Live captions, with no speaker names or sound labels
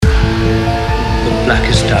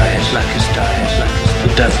blackest eyes, the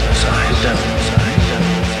devil's eyes.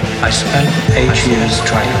 I spent 8 years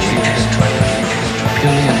trying to reach him,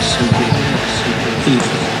 purely and simply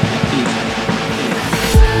evil.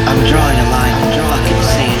 I'm drawing a line in the fucking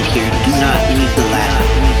sand here. Do not use the Latin.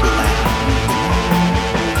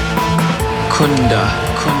 Kunda.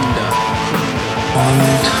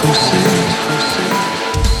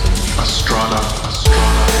 Estrada.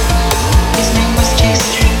 His name was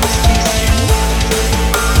Jason.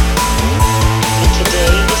 And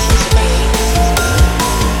today is his reign.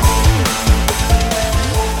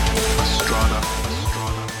 Estrada.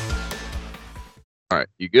 All right,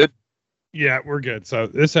 you good? Yeah, we're good. So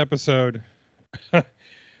this episode,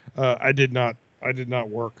 I did not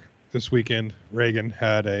work this weekend. Reagan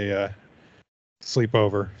had a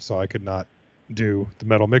sleepover, so I could not do the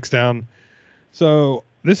metal mixdown. So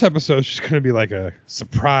this episode is just going to be like a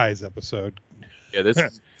surprise episode. Yeah, this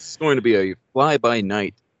is going to be a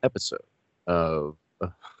fly-by-night episode of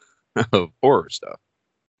horror stuff.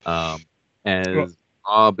 As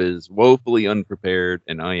Bob is woefully unprepared,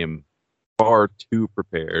 and I am far too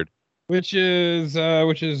prepared. Which is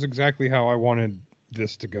exactly how I wanted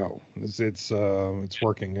this to go. It's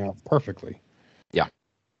working out perfectly. Yeah.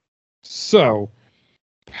 So,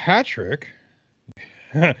 Patrick.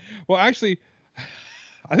 Well, actually,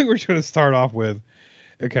 I think we're just going to start off with.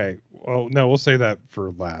 Okay. Well, no, we'll say that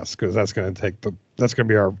for last because that's going to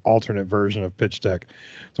be our alternate version of pitch deck.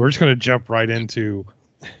 So we're just going to jump right into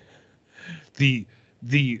the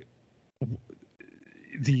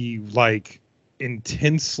like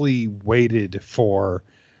intensely waited for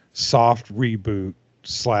soft reboot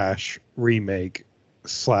 / remake /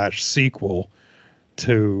 sequel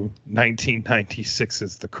to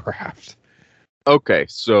 1996's The Craft. Okay,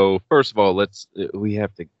 so first of all, we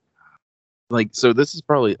have to so this is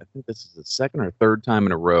probably, I think this is the second or third time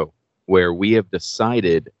in a row where we have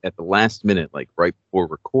decided at the last minute, like right before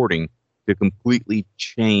recording, to completely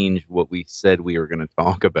change what we said we were going to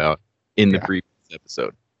talk about in the previous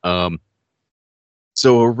episode.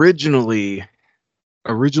 So originally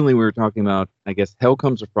we were talking about, I guess, Hell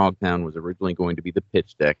Comes to Frogtown was originally going to be the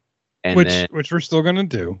pitch deck, and which we're still going to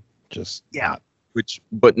do,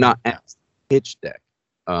 but not as pitch deck.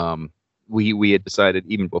 We had decided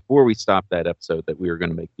even before we stopped that episode that we were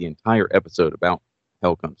going to make the entire episode about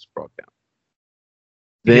Hell Comes to Frogtown.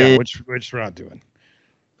 Yeah, which we're not doing.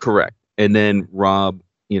 Correct. And then Rob,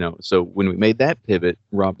 so when we made that pivot,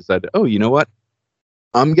 Rob decided, oh, you know what?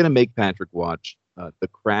 I'm going to make Patrick watch The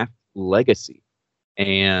Craft Legacy.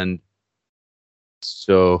 And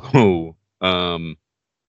so, and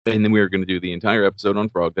then we were going to do the entire episode on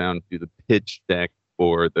Frogtown, do the pitch deck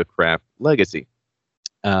for The Craft Legacy.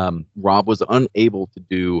 Rob was unable to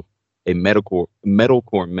do a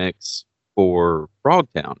metalcore mix for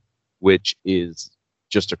Frogtown, which is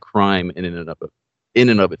just a crime in and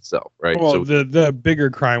of itself, right? Well, so, the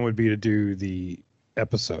bigger crime would be to do the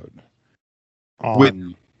episode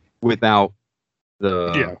without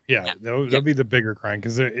the that'll be the bigger crime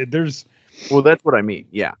because there's. Well, that's what I mean.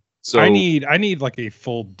 Yeah. So I need like a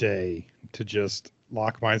full day to just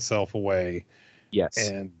lock myself away. Yes.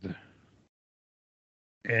 And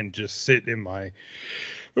just sit in my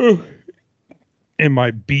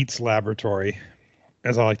Beats laboratory,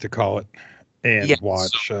 as I like to call it, and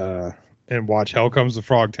watch Hell Comes to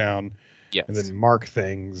Frogtown. Yes. And then mark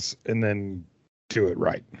things and then do it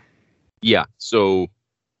right. Yeah. So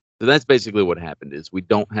that's basically what happened is we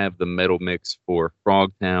don't have the metal mix for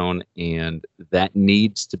Frogtown, and that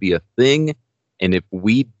needs to be a thing. And if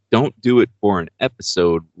we don't do it for an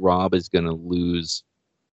episode, Rob is going to lose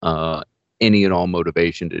any and all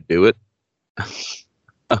motivation to do it.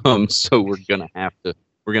 So we're gonna have to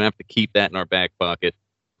keep that in our back pocket,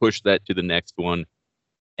 push that to the next one,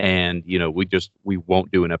 and we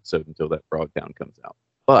won't do an episode until that Frogtown comes out.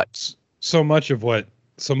 But so much of what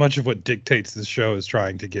dictates this show is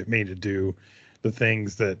trying to get me to do the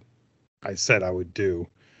things that I said I would do.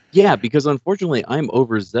 Yeah, because unfortunately I'm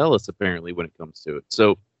overzealous apparently when it comes to it.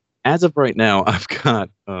 So as of right now, I've got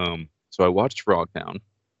so I watched Frogtown.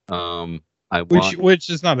 Which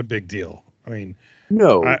is not a big deal. I mean,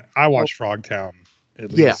 no, I watch Frogtown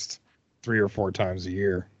at least 3 or 4 times a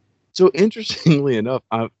year. So interestingly enough,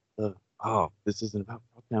 this isn't about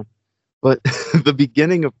Frogtown, but the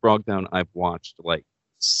beginning of Frogtown I've watched like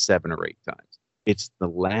 7 or 8 times. It's the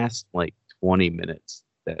last like 20 minutes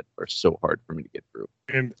that are so hard for me to get through.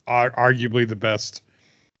 And arguably the best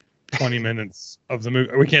 20 minutes of the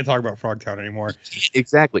movie. We can't talk about Frogtown anymore.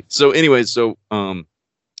 Exactly. So anyways, so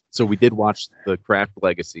we did watch The Craft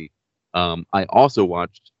Legacy. I also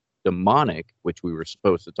watched Demonic, which we were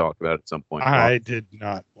supposed to talk about at some point. I did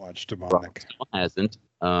not watch Demonic. Rob still hasn't.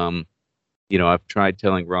 I've tried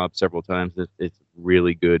telling Rob several times that it's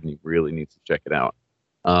really good and he really needs to check it out.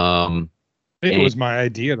 It was my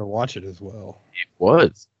idea to watch it as well. It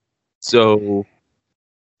was. So,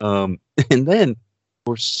 and then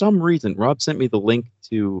for some reason, Rob sent me the link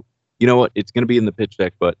to, you know what? It's going to be in the pitch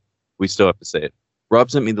deck, but we still have to say it.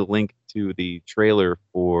 Rob sent me the link to the trailer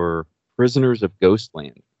for Prisoners of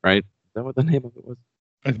Ghostland, right? Is that what the name of it was?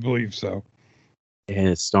 I believe so. And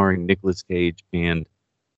it's starring Nicolas Cage and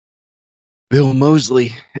Bill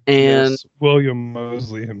Moseley. And Yes, William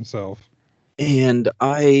Moseley himself. And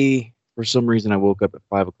for some reason, I woke up at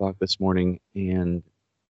 5 o'clock this morning and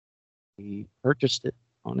we purchased it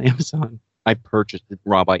on Amazon. I purchased it,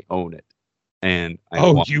 Rob. I own it. And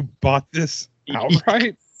you bought this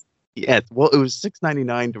outright? Yes. Well, it was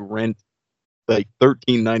 $6.99 to rent, like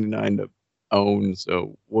 $13.99 to own.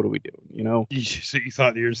 So what are we doing? So you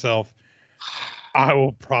thought to yourself, I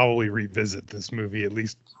will probably revisit this movie at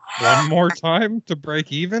least one more time to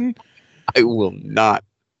break even. I will not.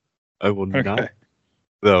 Not.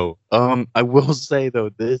 Though, I will say though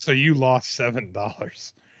this. So you lost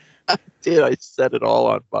 $7. I did. I set it all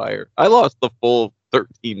on fire. I lost the full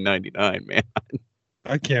 $13.99, man.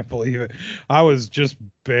 I can't believe it. I was just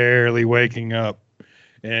barely waking up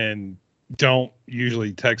and don't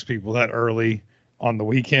usually text people that early on the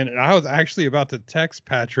weekend. And I was actually about to text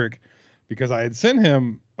Patrick because I had sent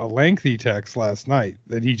him a lengthy text last night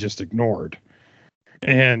that he just ignored.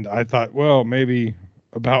 And I thought, well, maybe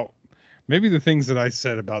the things that I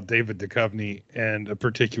said about David Duchovny and a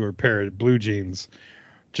particular pair of blue jeans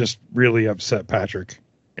just really upset Patrick,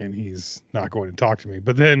 and he's not going to talk to me.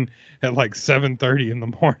 But then at like 7:30 in the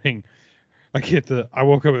morning, I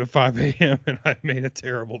woke up at 5 a.m. and I made a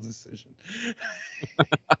terrible decision.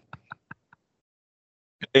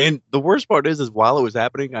 And the worst part is while it was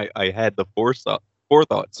happening, I had the forethought.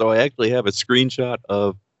 So I actually have a screenshot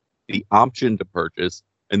of the option to purchase,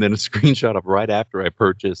 and then a screenshot of right after I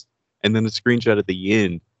purchased, and then a screenshot at the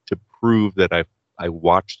end to prove that I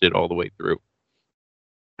watched it all the way through.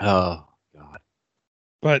 Oh God!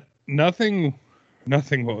 But nothing.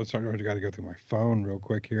 What was talking about? I got to go through my phone real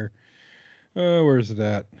quick here. Where's it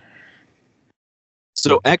at?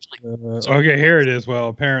 So actually, okay, here it is. Well,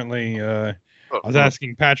 apparently, I was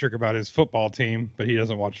asking Patrick about his football team, but he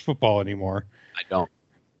doesn't watch football anymore. I don't.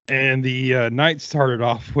 And the night started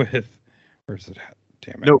off with, where's it at?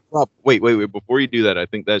 Damn it! No, Rob, wait. Before you do that, I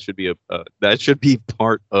think that should be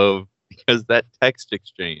part of, because that text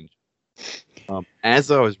exchange.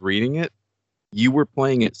 As I was reading it, you were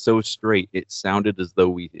playing it so straight, it sounded as though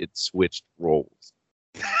we had switched roles.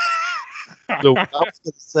 So I was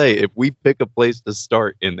going to say, if we pick a place to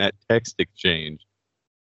start in that text exchange,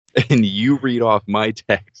 and you read off my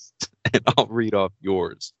text, and I'll read off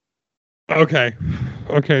yours. Okay,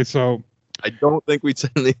 so I don't think we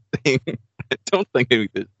said anything. I don't think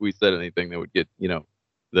we said anything that would get,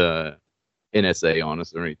 the NSA on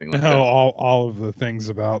us or anything like that. All of the things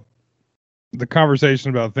about the conversation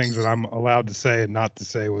about things that I'm allowed to say and not to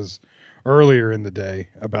say was earlier in the day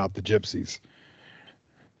about the gypsies.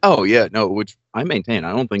 Oh yeah, no, which I maintain.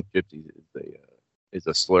 I don't think gypsies is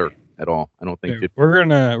a slur at all. I don't think we're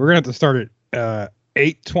gonna have to start at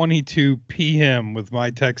 8:22 p.m. with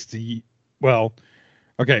my text to you. Well,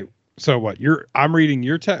 okay. So what? I'm reading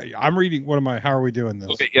your text. I'm reading. How are we doing this?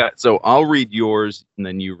 Okay, yeah. So I'll read yours and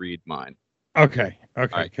then you read mine. Okay.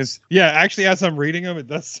 Right. Because actually, as I'm reading them, it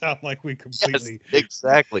does sound like we completely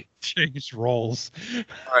exactly changed roles.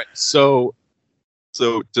 All right. So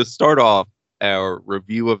to start off our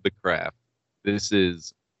review of The Craft, this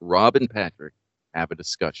is Rob and Patrick have a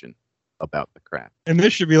discussion about The Craft, and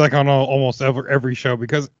this should be like on almost every show,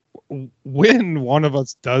 because when one of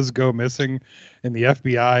us does go missing and the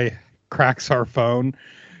FBI cracks our phone,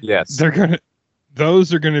 yes,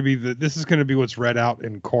 those are gonna be this is gonna be what's read out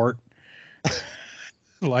in court.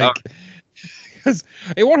 Because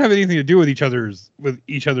it won't have anything to do with each other's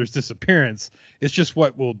disappearance. It's just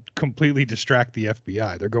what will completely distract the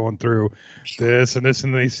FBI. They're going through this and this,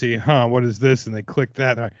 and they see, what is this? And they click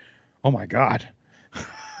that. And oh my God,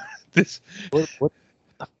 this. What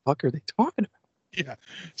the fuck are they talking about? Yeah,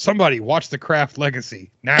 somebody watch The Craft Legacy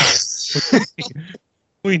now.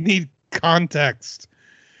 We need context.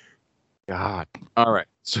 God. All right.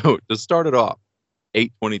 So to start it off,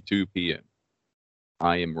 8:22 p.m.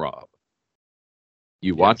 I am Rob.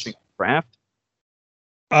 You watching Craft?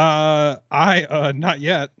 Not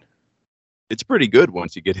yet. It's pretty good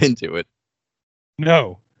once you get into it.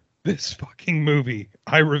 No, this fucking movie.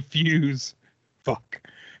 I refuse. Fuck.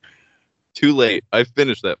 Too late. I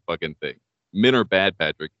finished that fucking thing. Men are bad,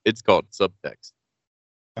 Patrick. It's called subtext.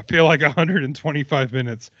 I feel like 125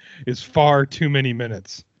 minutes is far too many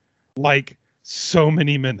minutes. Like, so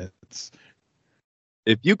many minutes.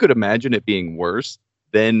 If you could imagine it being worse,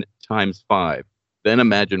 then times 5. Then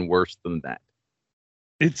imagine worse than that.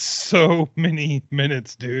 It's so many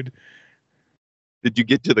minutes, dude. Did you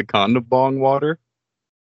get to the condom bong water?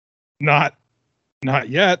 Not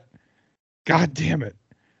yet. God damn it.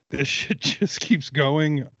 This shit just keeps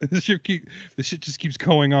going. This shit just keeps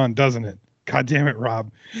going on, doesn't it? God damn it,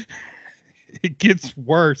 Rob. It gets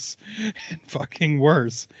worse and fucking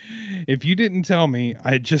worse. If you didn't tell me,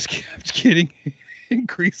 I just kept getting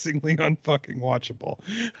increasingly unfucking watchable.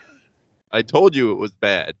 I told you it was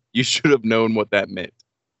bad. You should have known what that meant.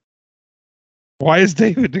 Why is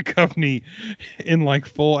David Duchovny in like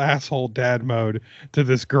full asshole dad mode to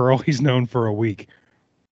this girl he's known for a week?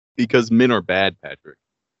 Because men are bad, Patrick.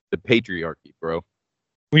 The patriarchy, bro.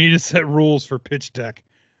 We need to set rules for Pitch Deck.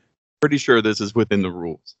 Pretty sure this is within the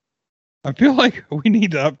rules. I feel like we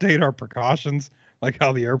need to update our precautions, like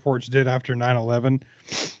how the airports did after 9/11.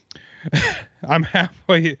 I'm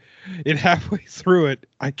halfway through it.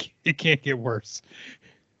 It can't get worse.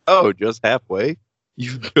 Oh, just halfway?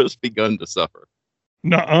 You've just begun to suffer.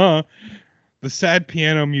 Nuh-uh. The sad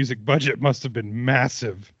piano music budget must have been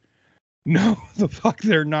massive. No, the fuck,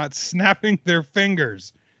 they're not snapping their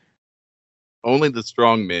fingers. Only the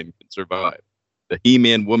strong men can survive. The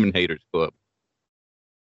He-Man Woman Haters Club.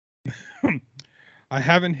 I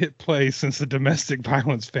haven't hit play since the domestic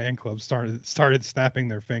violence fan club started snapping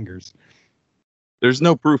their fingers. There's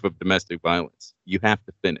no proof of domestic violence. You have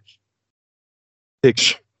to finish.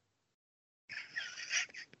 Picture.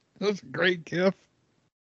 That's a great gif.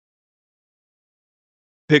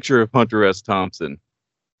 Picture of Hunter S. Thompson.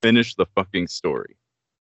 Finish the fucking story.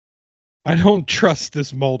 I don't trust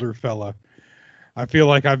this Mulder fella. I feel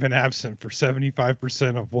like I've been absent for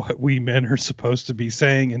 75% of what we men are supposed to be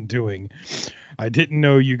saying and doing. I didn't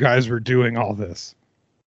know you guys were doing all this.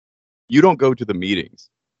 You don't go to the meetings.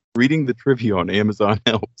 Reading the trivia on Amazon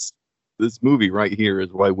helps. This movie right here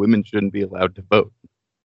is why women shouldn't be allowed to vote.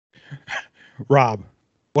 Rob,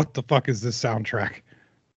 what the fuck is this soundtrack?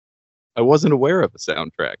 I wasn't aware of the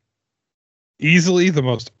soundtrack. Easily the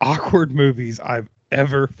most awkward movies I've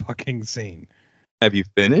ever fucking seen. Have you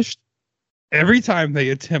finished? Every time they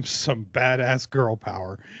attempt some badass girl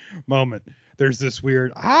power moment, there's this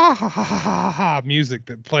weird ha ha ha ha ha music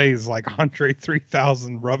that plays like Andre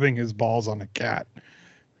 3000 rubbing his balls on a cat.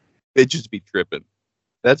 Bitches be tripping.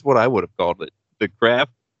 That's what I would have called it. The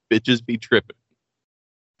Craft, bitches be tripping.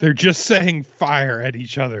 They're just saying fire at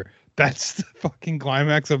each other. That's the fucking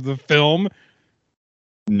climax of the film.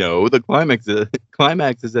 No, the climax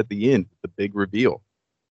is at the end, the big reveal.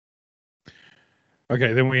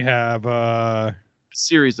 Okay, then we have A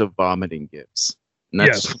series of vomiting gifts. And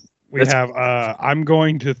that's, yes, we have I'm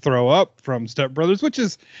going to throw up from Step Brothers,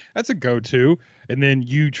 that's a go-to. And then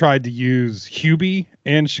you tried to use Hubie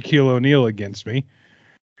and Shaquille O'Neal against me.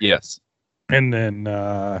 Yes. And then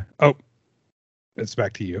it's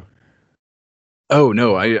back to you. Oh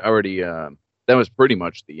no, I already that was pretty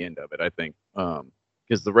much the end of it, I think.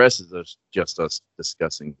 Because the rest is just us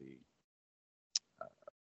discussing the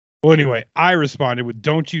Well, anyway, I responded with,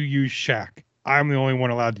 don't you use Shaq. I'm the only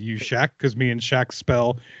one allowed to use Shaq because me and Shaq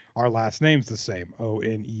spell our last names the same.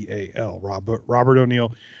 O'Neal. Robert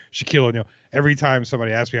O'Neal, Shaquille O'Neal. Every time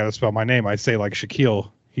somebody asks me how to spell my name, I say like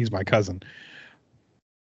Shaquille. He's my cousin.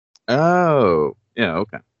 Oh, yeah,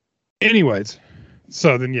 okay. Anyways,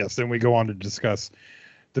 so then we go on to discuss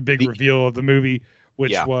the big reveal of the movie,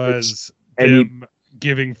 which was him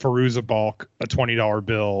giving Fairuza Balk a $20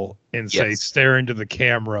 bill and say, stare into the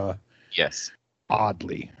camera. Yes.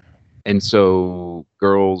 Oddly. And so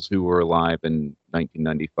girls who were alive in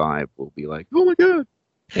 1995 will be like, oh my God.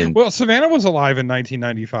 And well, Savannah was alive in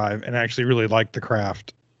 1995 and actually really liked The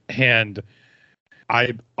Craft. And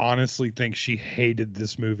I honestly think she hated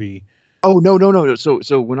this movie. Oh, no.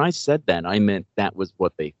 So when I said that, I meant that was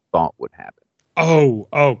what they thought would happen. Oh,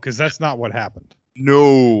 because that's not what happened.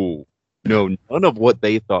 No, none of what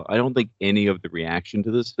they thought. I don't think any of the reaction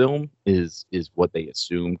to this film is what they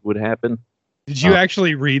assumed would happen. Did you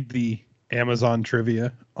actually read the Amazon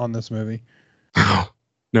trivia on this movie?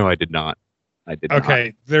 No, I did not.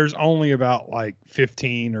 Okay, there's only about like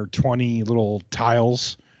 15 or 20 little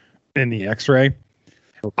tiles in the X-ray.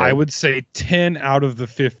 Okay. I would say 10 out of the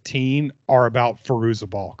 15 are about Fairuza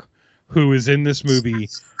Balk, who is in this movie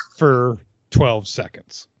for 12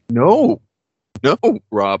 seconds. No,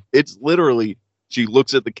 Rob. It's literally she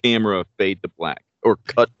looks at the camera, fade to black or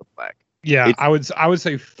cut to black. Yeah, I would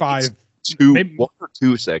say 5. 1 or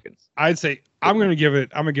 2 seconds. I'd say I'm gonna give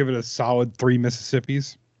it a solid 3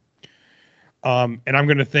 Mississippis. And I'm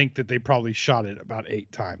gonna think that they probably shot it about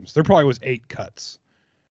 8 times. There probably was 8 cuts.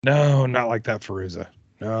 No, not like that, Fairuza.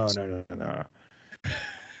 No.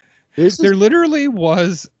 There literally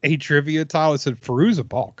was a trivia tile that said Fairuza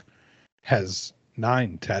Balk has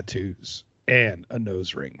 9 tattoos and a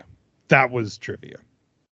nose ring. That was trivia.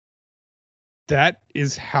 That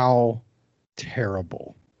is how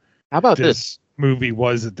terrible How about this? movie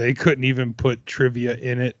was that they couldn't even put trivia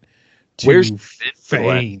in it to Where's it for the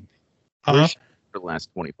last- feign. Huh? Where's for the last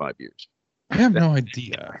 25 years? I have no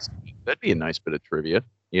idea. That'd be a nice bit of trivia.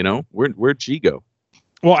 You know, where'd she go?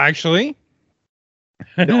 Well, actually,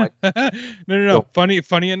 No, no.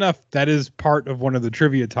 Funny enough, that is part of one of the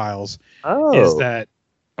trivia tiles. Oh, Is that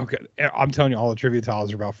okay? I'm telling you, all the trivia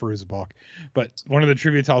tiles are about Fairuza Balk, but one of the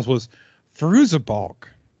trivia tiles was Fairuza Balk.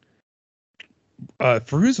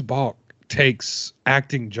 Fairuza Balk takes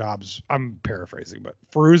acting jobs. I'm paraphrasing, but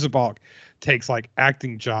Fairuza Balk takes like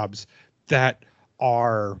acting jobs that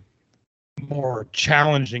are more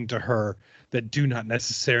challenging to her that do not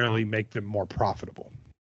necessarily make them more profitable.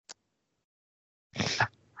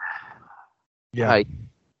 Yeah. I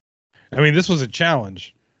I mean, this was a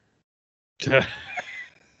challenge.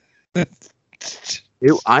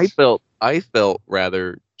 I felt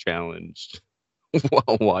rather challenged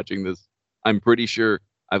while watching this. I'm pretty sure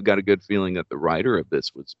I've got a good feeling that the writer of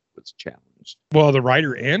this was challenged. Well, the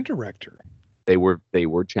writer and director. They were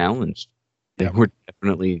challenged. They Yep. were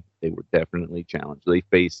definitely challenged. They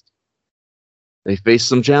faced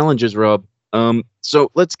some challenges, Rob.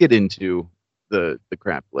 So let's get into the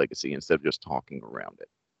Craft Legacy instead of just talking around it.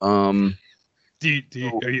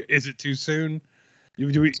 Is it too soon? Do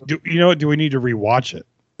we need to rewatch it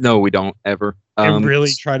No, we don't ever. and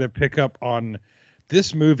really try to pick up on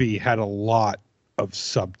this movie? Had a lot of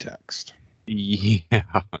subtext. Yeah.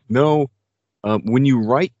 No. When you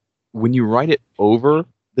write it over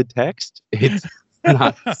the text, it's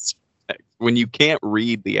not text. When you can't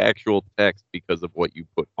read the actual text because of what you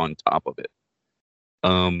put on top of it.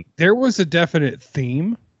 There was a definite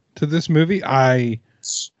theme to this movie.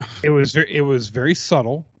 It was very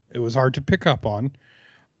subtle. It was hard to pick up on.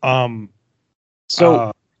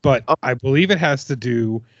 But I believe it has to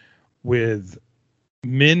do with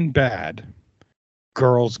men bad,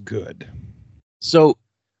 girls good. So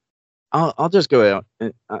I'll just go out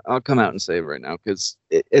and I'll come out and say it right now because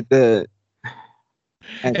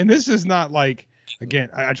And this is not like, again,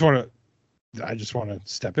 I just want to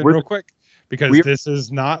step in We're- real quick because we're- this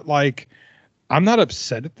is not like, I'm not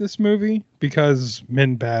upset at this movie because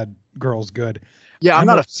men bad, girls good. yeah, I'm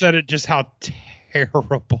not upset at just how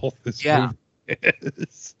terrible this Yeah. movie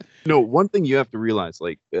is. No, one thing you have to realize,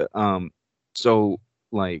 so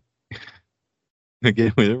like,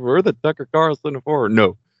 again, we're the Tucker Carlson of horror.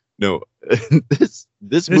 No, this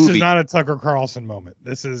This movie. is not a Tucker Carlson moment.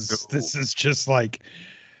 This is No. just like,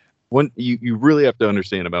 One you really have to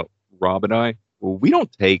understand about Rob and I. Well, we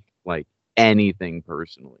don't take like anything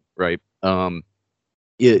personally, right?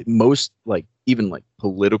 Most like even like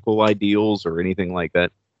political ideals or anything like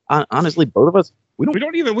that. Honestly, both of us we don't.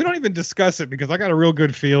 we don't even discuss it because I got a real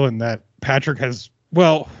good feeling that Patrick has.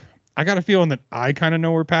 Well, I got a feeling that I kind of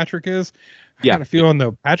know where Patrick is. I Yeah. got a feeling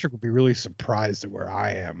though Patrick would be really surprised at where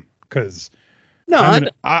I am because No,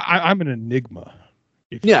 I'm an enigma.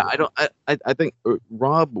 if you yeah, will. I think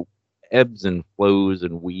Rob ebbs and flows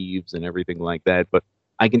and weaves and everything like that. But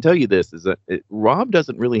I can tell you this is that Rob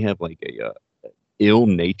doesn't really have like a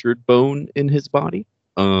ill-natured bone in his body.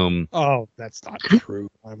 Oh, that's not true.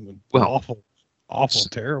 I'm Well, awful,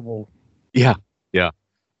 terrible. yeah.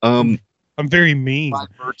 I'm very mean. by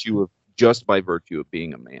virtue of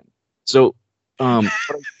being a man. So,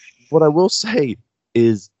 what I will say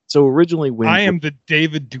is, so originally when I am the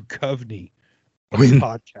David Duchovny of When-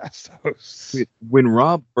 podcast hosts. when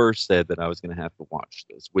Rob first said that I was going to have to watch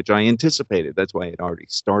this, which I anticipated, that's why I had already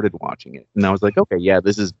started watching it, and I was like, okay, yeah,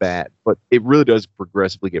 this is bad, but it really does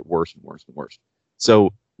progressively get worse and worse and worse.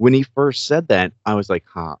 So when he first said that, I was like,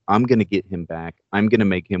 I'm going to get him back. I'm going to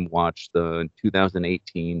make him watch the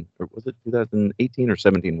 2018, or was it 2018 or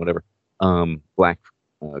 17, whatever, Black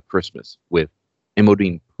Christmas with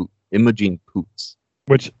Imogen Poots.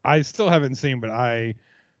 Which I still haven't seen, but I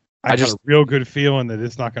got just- a real good feeling that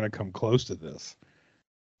it's not going to come close to this.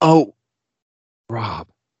 Oh, Rob,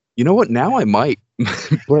 you know what? Now I might,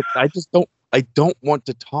 but I don't want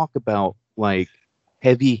to talk about like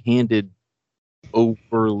heavy-handed,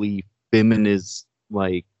 overly feminist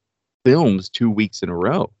like films 2 weeks in a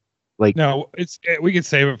row. Like No, we could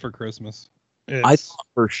save it for Christmas. I It's- thought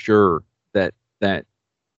for sure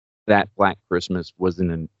that Black Christmas was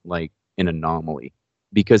an anomaly.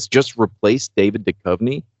 because just replace David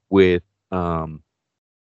Duchovny with God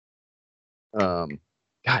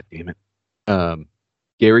damn it,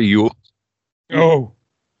 Gary Ewell. Oh,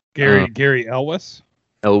 Gary Elwes.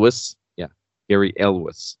 Elwes, yeah, Gary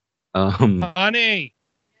Elwes. Honey,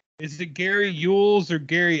 is it Gary Ewells or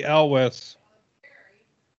Gary Elwes?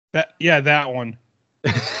 That one.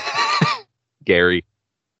 Gary.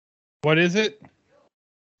 What is it?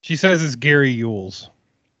 She says it's Gary Ewells.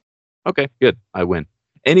 Okay, good. I win.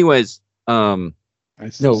 Anyways, I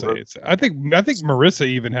still say it's. I think Marissa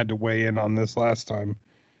even had to weigh in on this last time.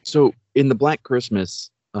 So in the Black Christmas,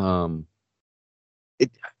 I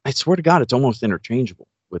swear to God, it's almost interchangeable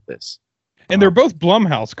with this. And they're both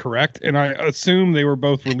Blumhouse, correct? And I assume they were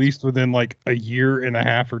both released within like a year and a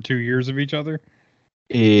half or 2 years of each other.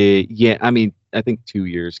 Yeah, I mean, I think 2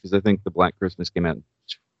 years, because I think the Black Christmas came out in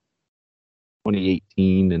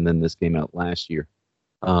 2018, and then this came out last year.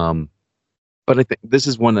 But I think this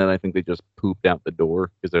is one that I think they just pooped out the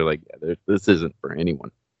door, because they're like, yeah, this isn't for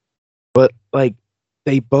anyone. But like,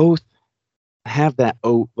 they both have that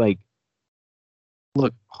like,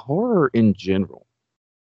 look, horror in general.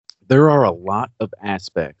 There are a lot of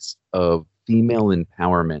aspects of female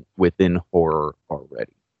empowerment within horror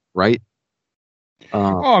already, right?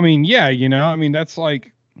 I mean, yeah, I mean, that's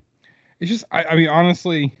like, it's just, I mean,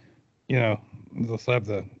 honestly, let's have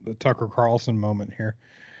the Tucker Carlson moment here.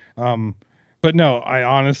 But no,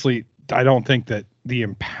 I don't think that the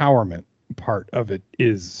empowerment part of it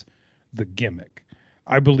is the gimmick.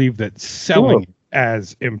 I believe that selling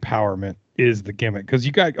as empowerment is the gimmick, because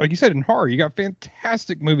you got, like you said, in horror, you got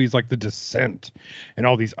fantastic movies like The Descent and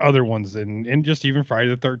all these other ones, and just even Friday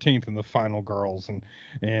the 13th and The Final Girls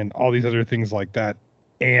and all these other things like that.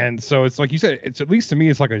 And so it's like you said, it's, at least to me,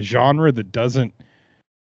 it's like a genre that doesn't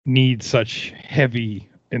need such heavy,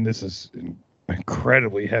 and this is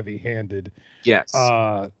incredibly heavy-handed, yes,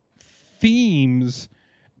 themes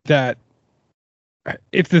that,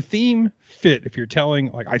 if the theme fit, if you're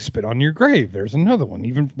telling, like, I Spit on Your Grave, there's another one,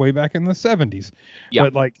 even way back in the 70s. Yeah.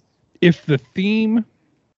 But like, if the theme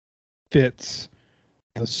fits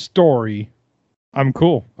the story, I'm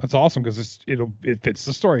cool. That's awesome, because it fits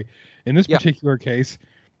the story. In this particular case,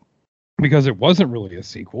 because it wasn't really a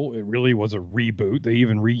sequel, it really was a reboot. They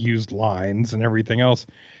even reused lines and everything else.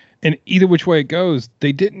 And either which way it goes,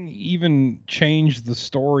 they didn't even change the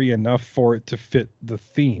story enough for it to fit the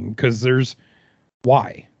theme, because there's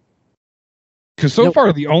why? Because so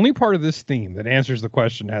far, the only part of this theme that answers the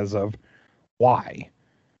question as of why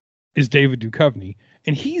is David Duchovny.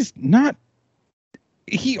 And he's not,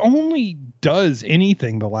 he only does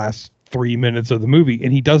anything the last 3 minutes of the movie,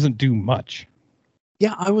 and he doesn't do much.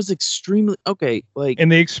 Yeah, I was extremely okay. Like,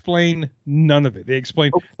 and they explain none of it. They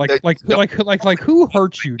explain like who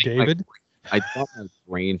hurt you, David? I thought my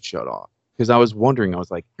brain shut off, because I was wondering. I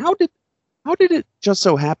was like, how did it just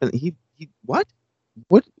so happen? He what?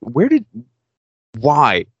 Where did?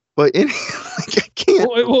 Why? But I can't.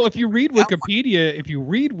 Well, if you read Wikipedia,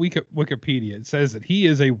 Wikipedia, it says that he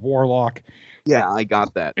is a warlock. Yeah, I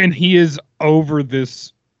got that. And he is over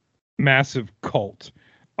this massive cult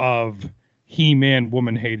of He-Man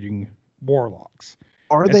woman-hating warlocks.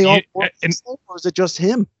 Are they all warlocks, or is it just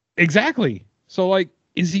him? Exactly. So, like,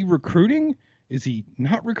 is he recruiting? Is he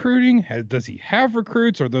not recruiting? Does he have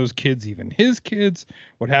recruits? Are those kids even his kids?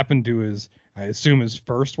 What happened to his, I assume, his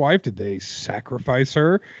first wife? Did they sacrifice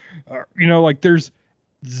her? Like, there's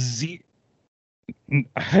I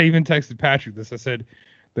even texted Patrick this. I said,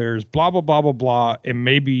 there's blah, blah, blah, blah, blah, and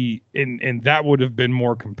maybe, and that would have been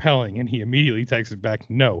more compelling. And he immediately texted back,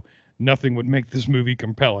 no, nothing would make this movie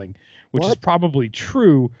compelling, which is probably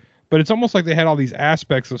true. But it's almost like they had all these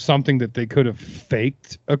aspects of something that they could have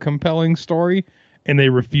faked a compelling story, and they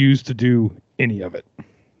refused to do any of it.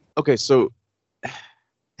 Okay, so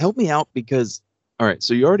help me out, because, all right,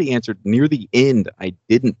 so you already answered near the end. I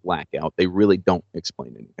didn't black out. They really don't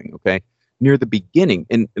explain anything, okay? Near the beginning,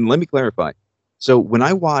 and let me clarify. So when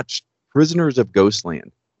I watched Prisoners of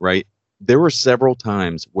Ghostland, right, there were several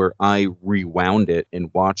times where I rewound it and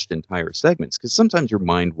watched entire segments, because sometimes your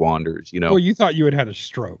mind wanders, Well, you thought you had a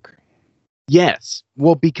stroke. Yes.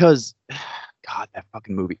 Well, because, God, that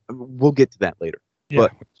fucking movie. We'll get to that later. Yeah,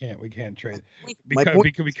 but we can't trade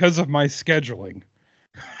point, because of my scheduling.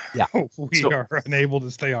 Yeah, we are unable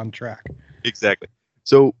to stay on track. Exactly.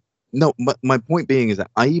 So, no, my point being is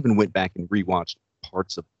that I even went back and rewatched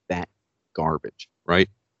parts of that garbage, right?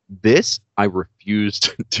 This, I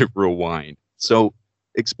refused to rewind. So,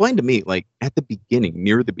 explain to me, like, at the beginning,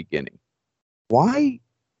 near the beginning, why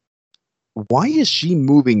is she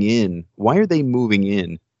moving in? Why are they moving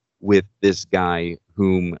in with this guy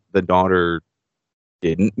whom the daughter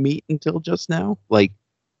didn't meet until just now? Like,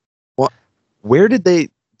 Where did they?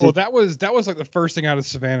 Well, that was like the first thing out of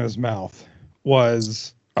Savannah's mouth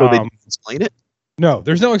was. So they didn't explain it. No,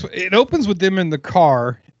 there's no. It opens with them in the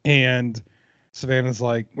car, and Savannah's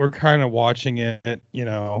like, "We're kind of watching it, you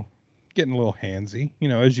know, getting a little handsy, you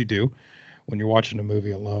know, as you do when you're watching a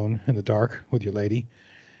movie alone in the dark with your lady."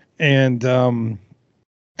 And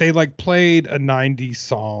they like played a '90s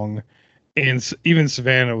song, and even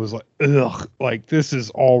Savannah was like, "Ugh, like this is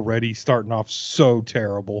already starting off so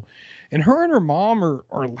terrible." And her and her mom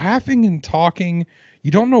are laughing and talking.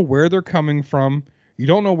 You don't know where they're coming from. You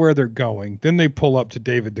don't know where they're going. Then they pull up to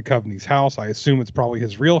David Duchovny's house. I assume it's probably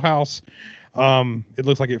his real house. It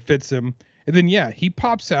looks like it fits him. And then, yeah, he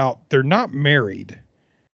pops out. They're not married.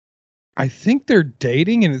 I think they're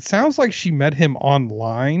dating, and it sounds like she met him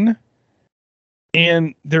online.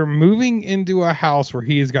 And they're moving into a house where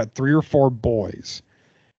he has got 3 or 4 boys.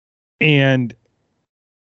 And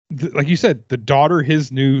like you said, the daughter,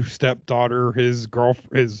 his new stepdaughter, his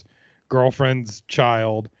girlfriend's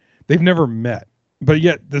child, they've never met. But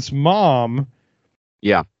yet this mom,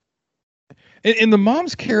 yeah, and the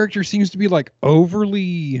mom's character seems to be like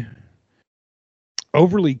overly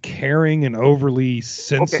caring and overly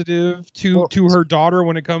sensitive to her daughter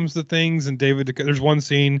when it comes to things. And there's one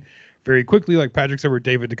scene very quickly, like Patrick said, where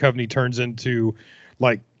David Duchovny turns into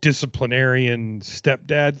like disciplinarian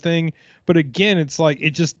stepdad thing. But again, it's like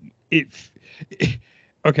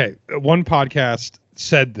okay. One podcast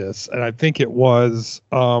said this, and I think it was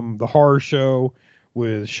the horror show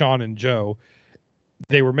with Sean and Joe.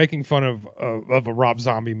 They were making fun of a Rob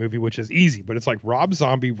Zombie movie, which is easy, but it's like Rob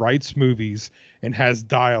Zombie writes movies and has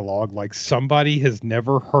dialogue like somebody has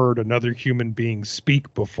never heard another human being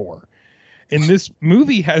speak before. And this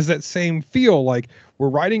movie has that same feel, like we're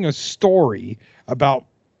writing a story about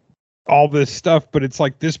all this stuff, but it's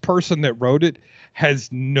like this person that wrote it has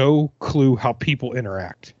no clue how people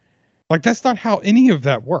interact. Like that's not how any of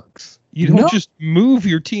that works. You don't just move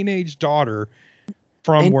your teenage daughter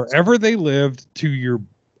from wherever they lived to your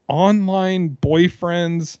online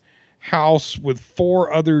boyfriend's house with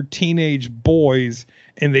 4 other teenage boys,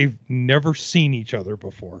 and they've never seen each other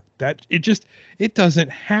before. It doesn't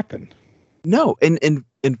happen. No, and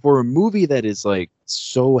for a movie that is like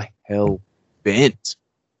so hell bent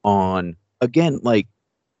on, again, like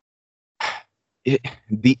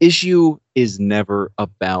the issue is never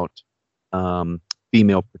about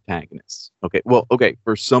female protagonists. Okay,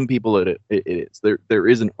 for some people it is. There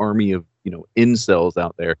is an army of, you know, incels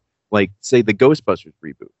out there, like say the Ghostbusters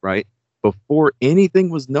reboot, right? Before anything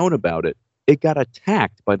was known about it, it got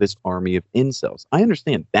attacked by this army of incels. I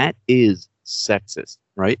understand that is sexist,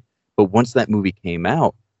 right? But once that movie came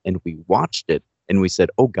out and we watched it and we said,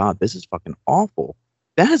 "Oh God, this is fucking awful,"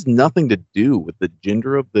 that has nothing to do with the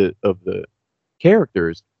gender of the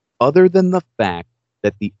characters, other than the fact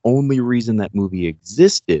that the only reason that movie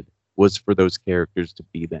existed was for those characters to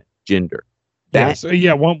be that gender. Once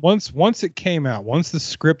it came out, once the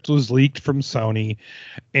script was leaked from Sony,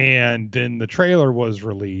 and then the trailer was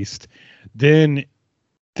released, then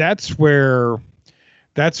that's where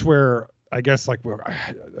I guess, like,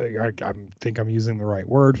 I think I'm using the right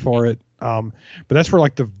word for it. But that's where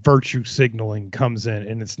like the virtue signaling comes in,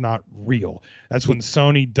 and it's not real. That's when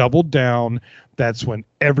Sony doubled down. That's when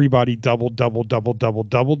everybody doubled down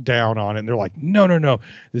on it. And they're like, no,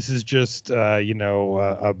 this is just, a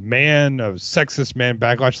sexist man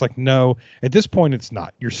backlash. Like, no, at this point, it's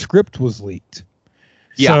not. Your script was leaked.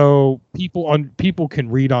 Yeah. So people can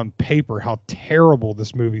read on paper how terrible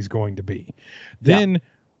this movie's going to be. Then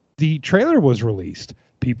the trailer was released.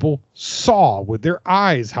 People saw with their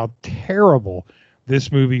eyes how terrible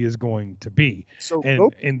this movie is going to be. So,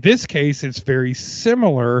 and in this case, it's very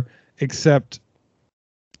similar, except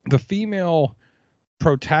the female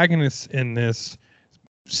protagonists in this,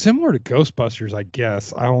 similar to Ghostbusters, I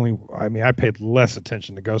guess. I paid less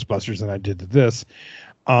attention to Ghostbusters than I did to this.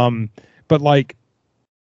 But like,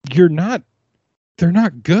 they're not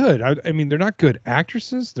good. I mean, they're not good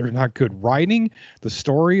actresses. They're not good writing. The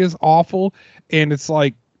story is awful. And it's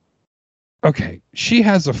like, okay, she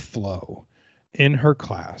has a flow in her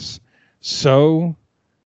class. So,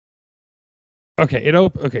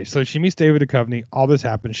 so she meets David Duchovny. All this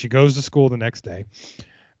happens. She goes to school the next day.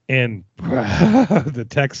 And the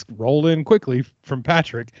texts roll in quickly from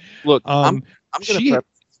Patrick. Look, I'm going to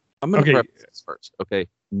preface this first. Okay.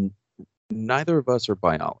 Neither of us are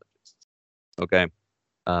biologists. Okay.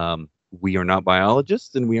 We are not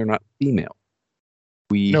biologists, and we are not female.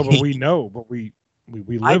 We live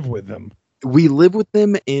with them. We live with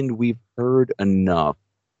them, and we've heard enough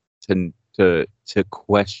to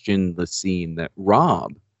question the scene that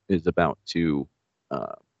Rob is about to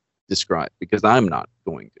describe, because I'm not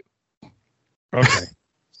going to. Okay.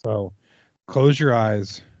 So close your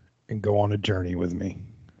eyes and go on a journey with me.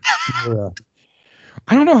 I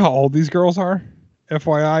don't know how old these girls are.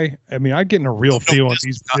 FYI. I mean, I'm getting a real feel of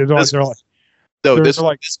these. They're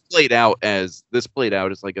like this played out as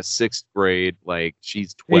like a 6th grade, like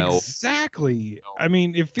she's 12. Exactly. I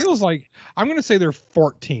mean, it feels like I'm going to say they're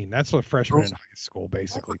 14. That's what freshmen in high school,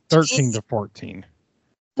 basically 13 to 14.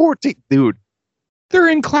 14, dude. They're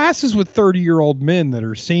in classes with 30-year-old men that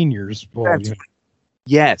are seniors. Well,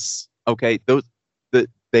 yes. Okay.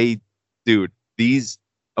 These.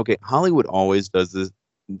 Okay. Hollywood always does this.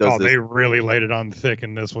 They really laid it on thick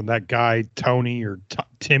in this one. That guy Tony or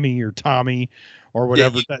Timmy or Tommy or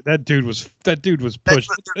whatever. Yeah, that dude was pushed. That dude was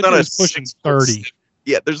pushing 30.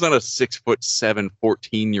 Yeah, there's not a 6'7"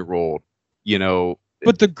 14-year-old. You know.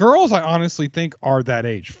 But the girls, I honestly think, are that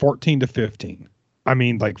age, 14 to 15. I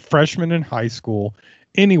mean, like freshmen in high school.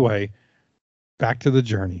 Anyway, back to the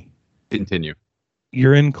journey. Continue.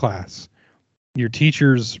 You're in class. Your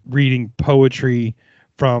teacher's reading poetry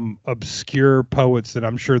from obscure poets that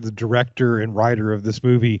I'm sure the director and writer of this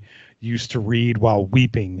movie used to read while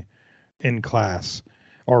weeping in class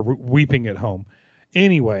or weeping at home.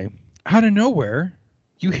 Anyway, out of nowhere,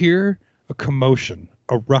 you hear a commotion,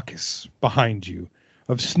 a ruckus behind you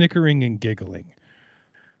of snickering and giggling.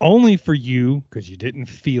 Only for you, because you didn't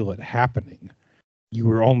feel it happening. You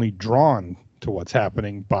were only drawn to what's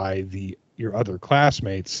happening by your other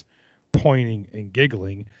classmates pointing and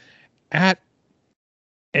giggling at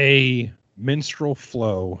a minstrel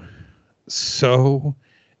flow so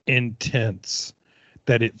intense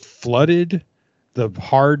that it flooded the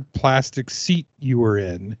hard plastic seat you were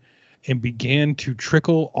in and began to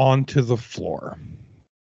trickle onto the floor.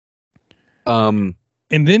 And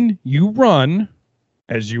then you run,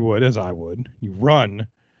 as you would, as I would. You run.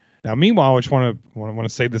 Now, meanwhile, I just want to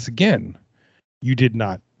say this again. You did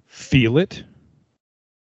not feel it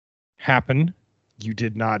happen. You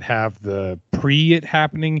did not have the it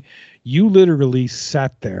happening. You literally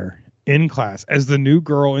sat there in class as the new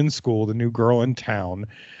girl in school, the new girl in town,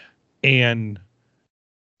 and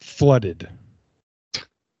flooded.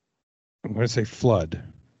 I'm going to say flood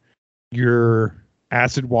your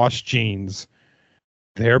acid wash jeans,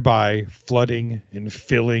 thereby flooding and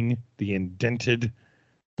filling the indented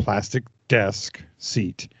plastic desk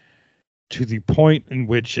seat to the point in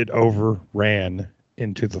which it overran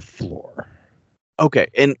into the floor. Okay,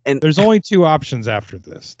 and there's only 2 options after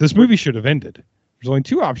this. This movie should have ended. There's only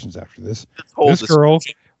 2 options after this. This girl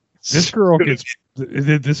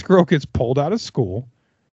gets pulled out of school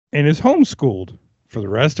and is homeschooled for the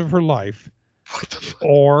rest of her life,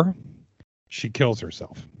 or she kills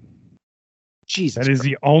herself. Jesus, that is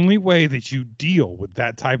the only way that you deal with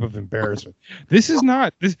that type of embarrassment. This is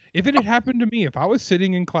not this. If it had happened to me, if I was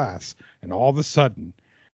sitting in class and all of a sudden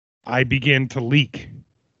I began to leak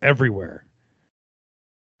everywhere,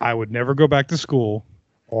 I would never go back to school,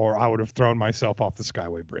 or I would have thrown myself off the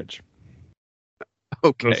Skyway Bridge.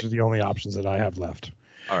 Okay. Those are the only options that I have left.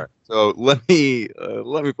 All right. So let me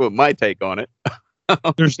put my take on it.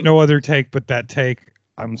 There's no other take but that take.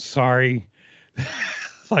 I'm sorry.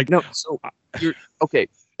 No. So you're okay.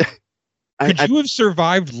 Could you have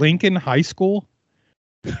survived Lincoln High School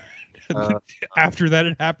after that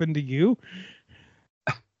had happened to you?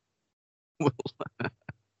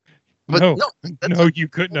 No, you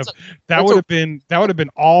couldn't have. That would have been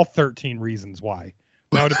all 13 reasons why.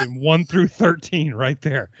 That would have been 1 through 13 right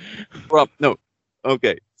there. Rob, no.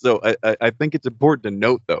 Okay. So I think it's important to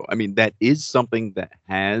note, though. I mean, that is something that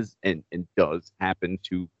has and does happen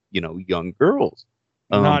to, young girls.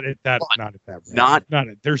 Not at that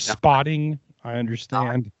rate. They're spotting. I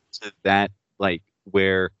understand. To that, like,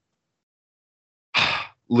 where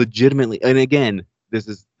legitimately, and again,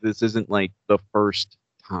 this isn't like the first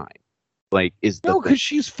time. Like, because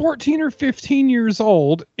she's 14 or 15 years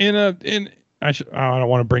old I don't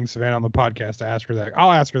want to bring Savannah on the podcast to ask her that.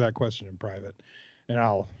 I'll ask her that question in private, and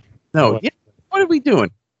what are we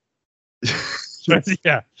doing?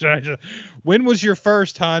 When was your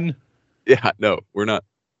first, hun? Yeah, no, we're not.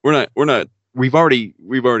 We've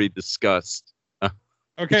already discussed.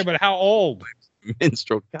 Okay, but how old?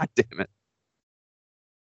 Minstrel. God damn it.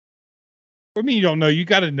 What do you mean you don't know? You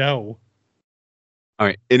got to know. All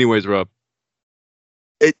right. Anyways, Rob.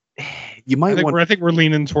 I think we're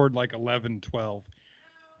leaning toward like 11, 12.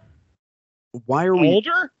 Why are we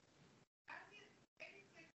older?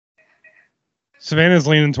 Savannah's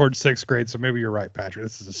leaning towards 6th grade, so maybe you're right, Patrick.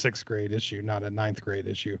 This is a 6th grade issue, not a 9th grade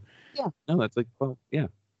issue. Yeah. No, that's like, well, yeah.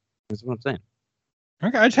 That's what I'm saying.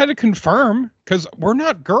 Okay, I just had to confirm because we're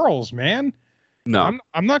not girls, man. No,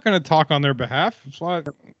 I'm not going to talk on their behalf. That's why I'm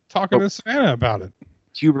talking to Savannah about it.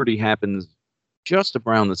 Puberty happens just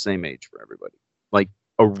around the same age for everybody, like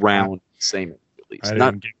around the same age at least. I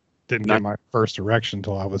Not didn't get my first erection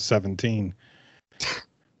until I was 17.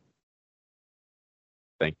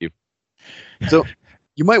 thank you. So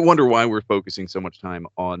you might wonder why we're focusing so much time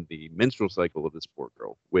on the menstrual cycle of this poor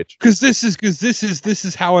girl, which Because this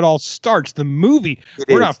is how it all starts. The movie,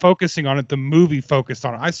 we're not focusing on it. The movie focused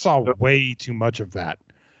on it. I saw way too much of that.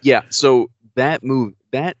 yeah. So that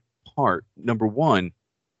part, number one,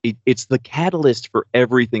 it's the catalyst for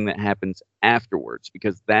everything that happens afterwards,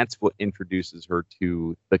 because that's what introduces her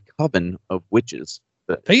to the coven of witches.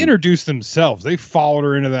 They introduced themselves. They followed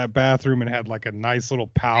her into that bathroom and had like a nice little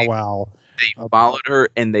powwow. They followed her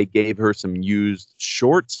and they gave her some used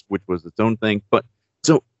shorts, which was its own thing. But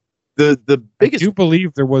so the biggest, I do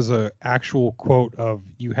believe there was a actual quote of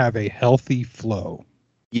 "You have a healthy flow."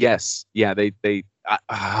 yes, yeah,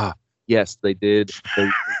 yes, they did. They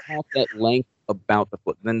talked at length about the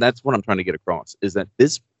foot. And that's what I'm trying to get across, is that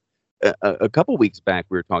this a couple weeks back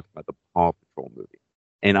we were talking about the Paw Patrol movie,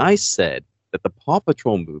 and I said that the Paw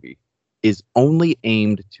Patrol movie is only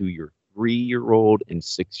aimed to your 3-year-old and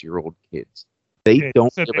 6-year-old kids. They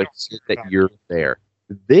don't give a shit that you're there.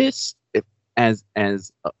 This, as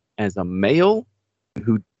a male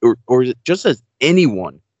who, or just as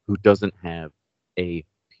anyone who doesn't have a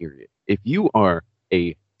period. If you are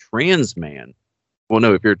a trans man, well,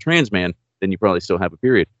 no, if you're a trans man, then you probably still have a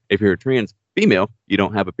period. If you're a trans female, you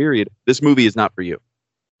don't have a period. This movie is not for you.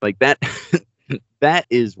 Like that. That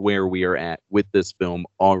is where we are at with this film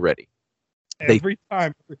already.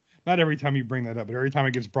 Not every time you bring that up, but every time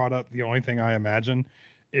it gets brought up, the only thing I imagine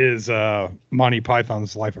is Monty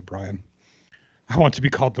Python's Life of Brian. I want to be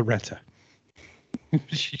called Loretta.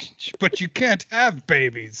 But you can't have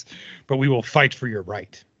babies. But we will fight for your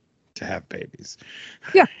right to have babies.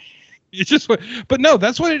 Yeah. It's just what, but no,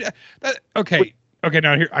 that's what it, okay. Okay,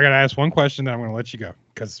 now here, I got to ask one question, then I'm going to let you go.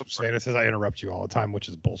 Because Santa says I interrupt you all the time, which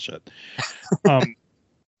is bullshit.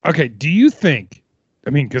 Okay, do you think,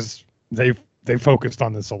 I mean, because they focused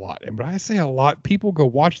on this a lot, and but I say a lot, people go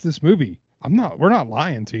watch this movie. We're not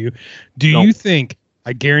lying to you. Do you think,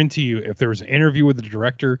 I guarantee you, if there was an interview with the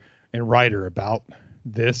director and writer about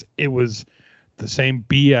this, it was the same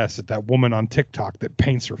BS that woman on TikTok that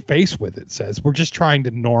paints her face with it says, we're just trying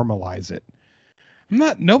to normalize it.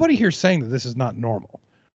 Nobody here saying that this is not normal.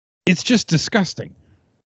 It's just disgusting.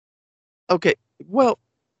 Okay, well,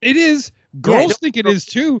 it is. Girls think it is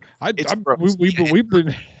too. We've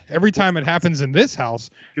been every time it happens in this house,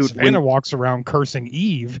 dude, Savannah walks around cursing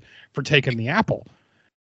Eve for taking the apple.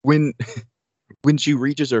 When she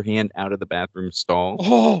reaches her hand out of the bathroom stall,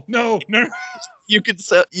 oh no! You could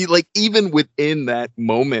say, even within that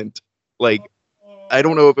moment, like, I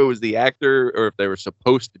don't know if it was the actor or if they were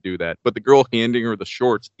supposed to do that, but the girl handing her the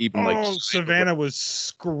shorts, Savannah was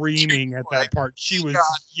screaming at that part. She was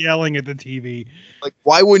yelling at the TV. Like,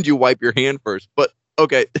 why wouldn't you wipe your hand first? But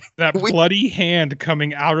okay, that bloody hand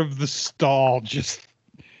coming out of the stall, just,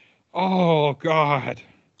 oh God.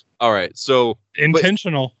 All right, so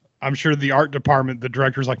intentional. I'm sure the art department, the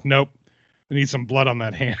director's like, nope, we need some blood on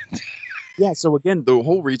that hand. Yeah, so again, the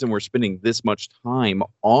whole reason we're spending this much time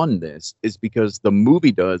on this is because the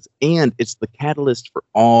movie does, and it's the catalyst for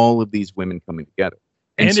all of these women coming together.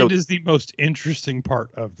 And so, it is the most interesting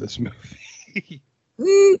part of this movie.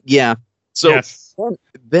 Yeah. So yes.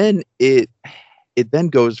 Then it then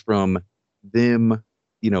goes from them,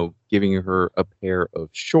 giving her a pair of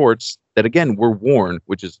shorts that again were worn,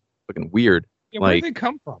 which is fucking weird. Yeah, where did they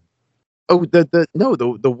come from? Oh,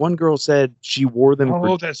 the one girl said she wore them.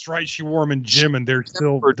 Oh, that's right. She wore them in gym, and they're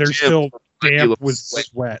still damp with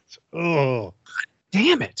sweat. Oh,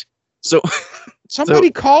 damn it! So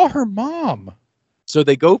somebody call her mom. So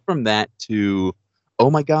they go from that to, oh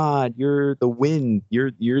my God, you're the wind.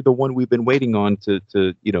 You're the one we've been waiting on to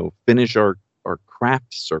finish our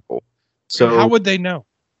craft circle. So how would they know?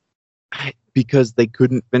 Because they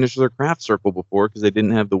couldn't finish their craft circle before because they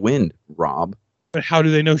didn't have the wind, Rob. But how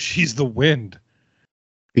do they know she's the wind?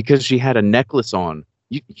 Because she had a necklace on.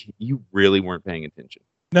 You really weren't paying attention.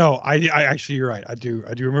 No, I actually, you're right. I do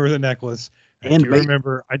remember the necklace. I do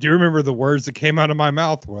remember the words that came out of my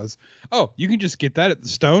mouth was, "Oh, you can just get that at the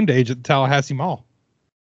Stone Age at the Tallahassee Mall."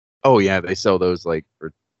 Oh yeah, they sell those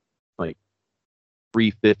for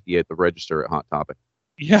 $3.50 at the register at Hot Topic.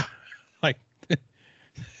 Yeah,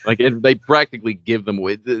 they practically give them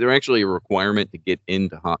away. They're actually a requirement to get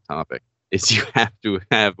into Hot Topic. Is you have to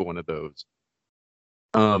have one of those.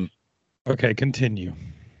 Okay, continue.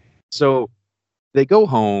 So they go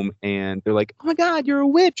home and they're like, "Oh my God, you're a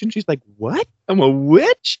witch!" And she's like, "What? I'm a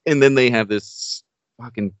witch?" And then they have this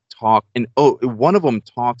fucking talk. And one of them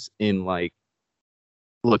talks in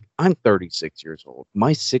look, I'm 36 years old.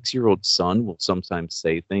 My 6-year-old son will sometimes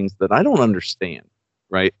say things that I don't understand,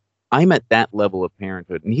 right? I'm at that level of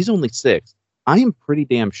parenthood, and he's only 6. I am pretty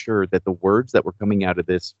damn sure that the words that were coming out of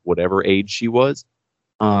this, whatever age she was,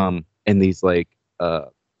 and these fucking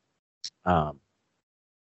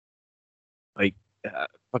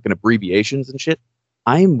abbreviations and shit,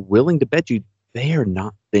 I'm willing to bet you they are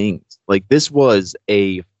not things. Like, this was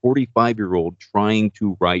a 45-year-old trying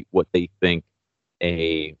to write what they think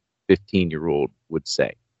a 15-year-old would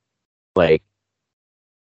say. Like,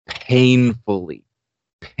 painfully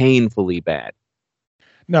bad.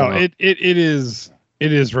 No, it is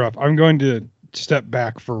rough. I'm going to step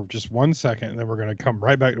back for just 1 second, and then we're going to come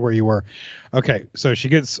right back to where you were. Okay, so she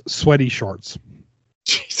gets sweaty shorts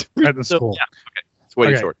at the school. Yeah, okay.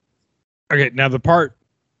 Sweaty shorts. Okay, now the part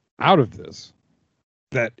out of this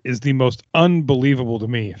that is the most unbelievable to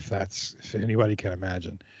me, if anybody can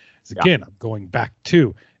imagine, is again, I'm going back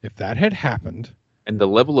to if that had happened. And the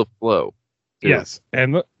level of flow. Too. Yes,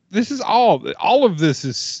 and this is all of this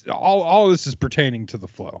is pertaining to the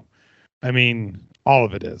flow. I mean, all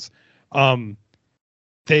of it is.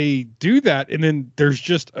 They do that, and then there's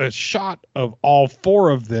just a shot of all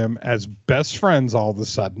 4 of them as best friends all of a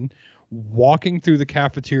sudden, walking through the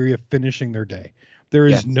cafeteria, finishing their day. There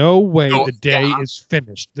is no way the day is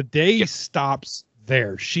finished. The day stops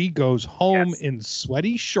there. She goes home in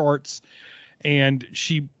sweaty shorts, and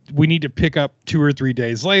we need to pick up 2 or 3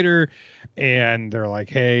 days later, and they're like,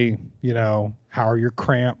 hey, how are your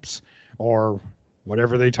cramps, or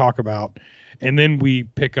whatever they talk about. And then we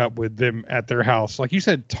pick up with them at their house. Like you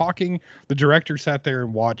said, talking. The director sat there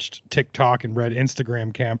and watched TikTok and read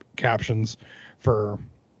Instagram captions for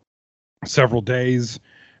several days.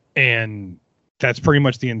 And that's pretty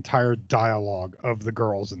much the entire dialogue of the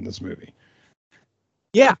girls in this movie.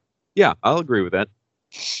 Yeah, I'll agree with that.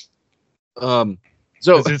 So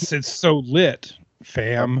it's so lit,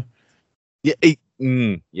 fam. Yeah.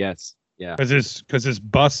 Yes. Yeah. Because it's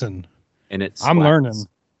bussin'. And it's. I'm learning.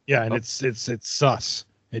 Yeah, and it's sus.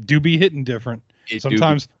 It do be hitting different.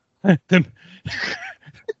 Sometimes them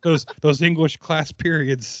those English class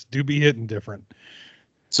periods do be hitting different.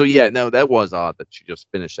 So yeah, no, that was odd that she just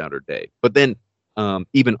finished out her day. But then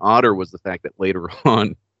even odder was the fact that later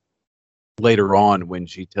on when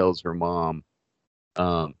she tells her mom,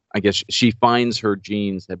 I guess she finds her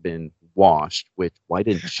jeans have been washed, which why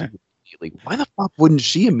the fuck wouldn't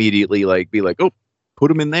she immediately be like, oh, put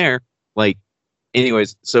them in there? Like,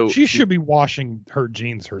 anyways, so she should be washing her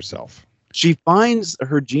jeans herself. She finds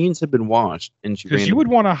her jeans have been washed, and because you would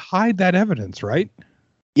want to hide that evidence, right?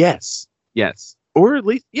 Yes, or at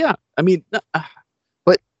least, yeah. I mean,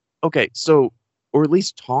 but okay, so or at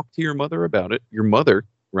least talk to your mother about it. Your mother,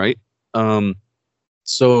 right?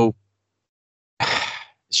 So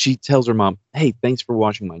she tells her mom, "Hey, thanks for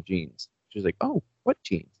washing my jeans." She's like, "Oh, what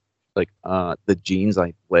jeans?" Like, the jeans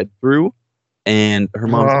I bled through, and her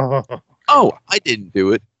mom's like, "Oh, I didn't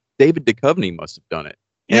do it. David Duchovny must have done it."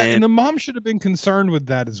 Yeah, and the mom should have been concerned with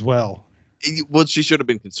that as well. Well, she should have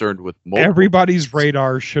been concerned with multiple. Everybody's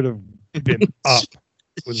radar should have been up.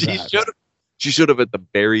 She should have at the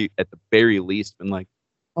very least been like,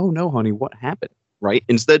 "Oh no, honey, what happened?" Right?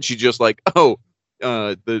 Instead, she's just like, "Oh,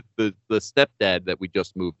 the stepdad that we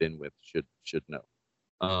just moved in with should know."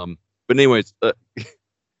 But anyways,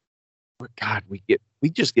 God, we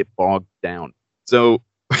just get bogged down. So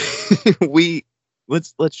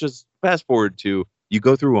let's just fast forward to, you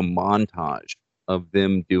go through a montage of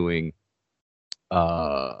them doing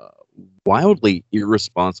wildly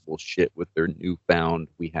irresponsible shit with their newfound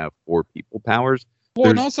 "we have 4 people" powers.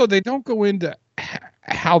 Well, and also they don't go into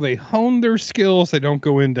how they hone their skills. They don't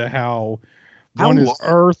go into how one is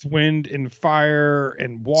earth, wind, and fire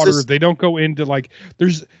and water. They don't go into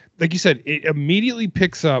there's, like you said, it immediately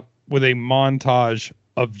picks up with a montage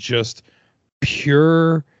of just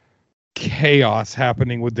pure chaos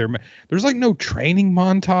happening with there's no training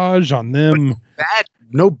montage on them.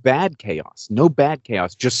 No bad chaos.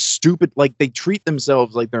 Just stupid. They treat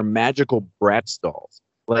themselves like they're magical Bratz dolls.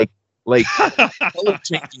 Color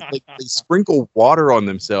changing. They sprinkle water on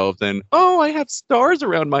themselves and, oh, I have stars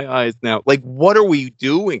around my eyes now. What are we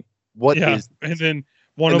doing? What is? And then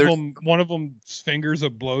one of them's fingers a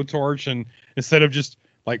blowtorch, and instead of just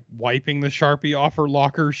wiping the Sharpie off her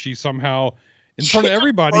locker, she somehow, in front of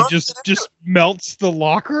everybody, just melts the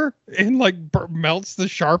locker and melts the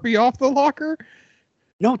Sharpie off the locker.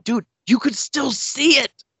 No, dude, you could still see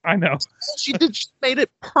it. I know. She made it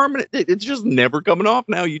permanent. It's just never coming off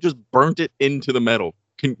now. You just burnt it into the metal.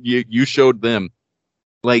 You showed them.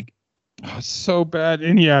 So bad.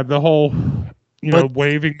 And yeah, the whole But-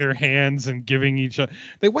 waving their hands and giving each other.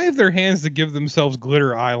 They wave their hands to give themselves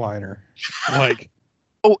glitter eyeliner. Like,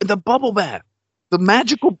 Oh, the bubble bath. The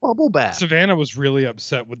magical bubble bath. Savannah was really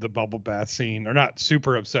upset with the bubble bath scene, or not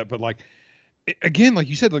super upset, but like, again, like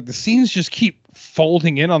you said, like the scenes just keep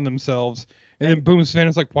folding in on themselves. And then boom,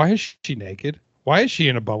 Savannah's like, why is she naked? Why is she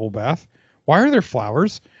in a bubble bath? Why are there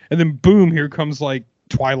flowers? And then boom, here comes like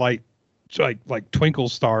Twilight, like twinkle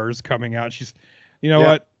stars coming out. She's, you know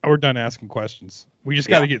what? We're done asking questions. We just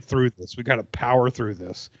got to get through this. We got to power through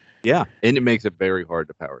this. Yeah, and it makes it very hard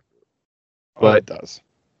to power through. But it does.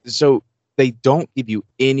 So they don't give you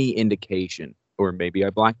any indication, or maybe I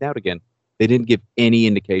blacked out again. They didn't give any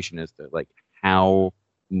indication as to like how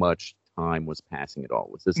much time was passing at all.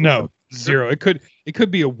 Was this zero? It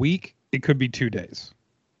could be a week. It could be 2 days.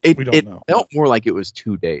 We don't know. It felt more like it was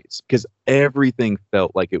 2 days because everything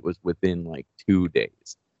felt like it was within like 2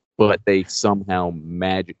 days. But they somehow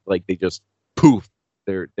they just poof.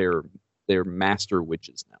 They're master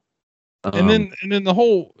witches now. And then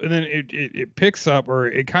it picks up, or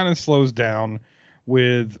it kind of slows down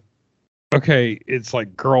with, okay, it's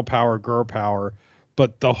like girl power,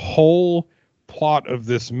 but the whole plot of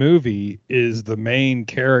this movie is the main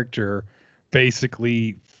character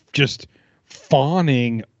basically just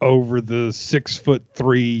fawning over the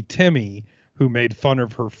 6'3" Timmy who made fun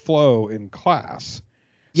of her flow in class.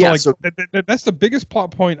 So that's the biggest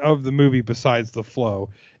plot point of the movie besides the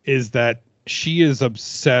flow, is that she is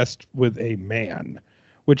obsessed with a man,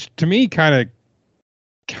 which to me kind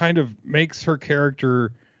of makes her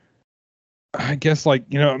character, I guess, like,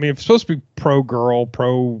 I mean, it's supposed to be pro girl,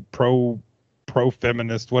 pro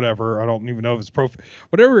feminist, whatever. I don't even know if it's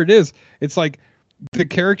whatever it is. It's like the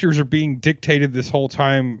characters are being dictated this whole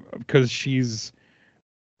time because she's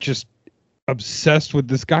just obsessed with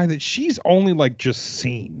this guy that she's only like just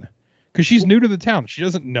seen, because she's new to the town. She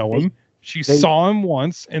doesn't know him. She saw him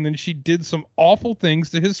once, and then she did some awful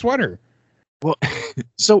things to his sweater. Well,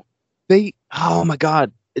 so oh my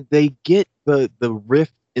God, they get the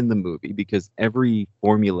riff in the movie because every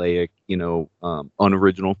formulaic,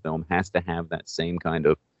 unoriginal film has to have that same kind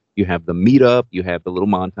of, you have the meetup, you have the little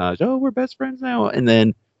montage, oh, we're best friends now, and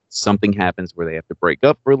then something happens where they have to break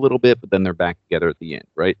up for a little bit, but then they're back together at the end,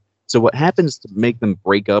 right? So what happens to make them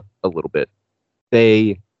break up a little bit,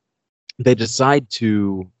 they decide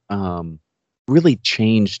to really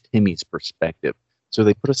change Timmy's perspective. So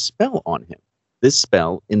they put a spell on him. This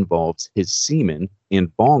spell involves his semen in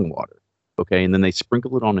bong water. Okay, and then they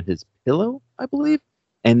sprinkle it on his pillow, I believe.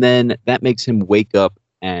 And then that makes him wake up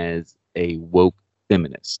as a woke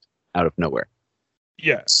feminist out of nowhere.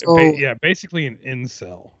 Yeah, basically an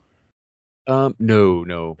incel.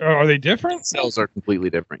 No. Are they different? Cells are completely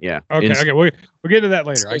different. Yeah. Okay. We'll get to that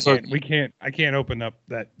later. I can't open up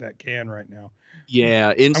that can right now.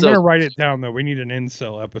 Yeah. I'm gonna write it down though. We need an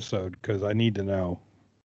incel episode because I need to know.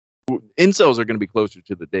 Incels are going to be closer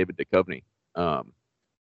to the David Duchovny.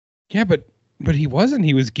 Yeah, but he wasn't.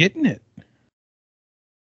 He was getting it.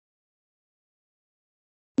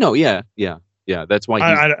 No. Yeah. That's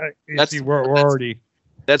why. We're already.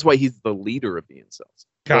 That's why he's the leader of the incels.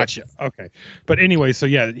 Gotcha. Okay. But anyway, so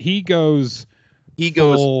yeah, he goes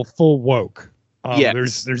full woke.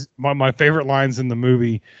 Yes. There's my favorite lines in the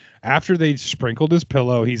movie. After they sprinkled his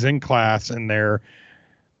pillow, he's in class, and they're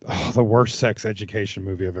the worst sex education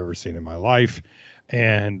movie I've ever seen in my life.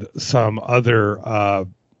 And some other,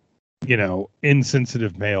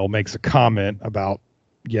 insensitive male makes a comment about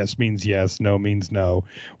yes means yes, no means no,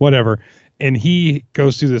 whatever. And he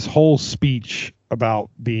goes through this whole speech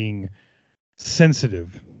about being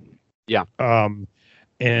sensitive. Yeah.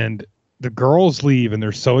 And the girls leave, and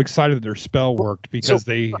they're so excited that their spell worked because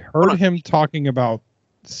they heard him talking about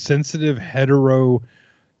sensitive heteronormative.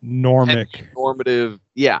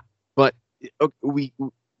 Yeah. But we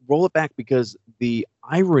roll it back because the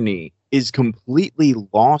irony is completely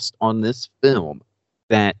lost on this film,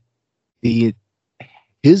 that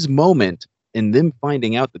his moment and them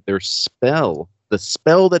finding out that the spell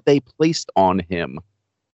that they placed on him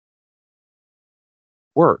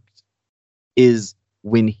worked, is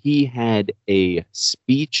when he had a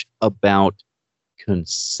speech about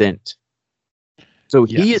consent. So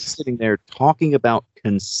he is sitting there talking about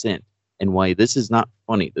consent and why this is not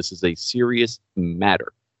funny. This is a serious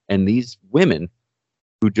matter. And these women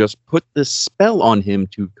who just put this spell on him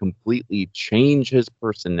to completely change his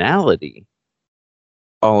personality,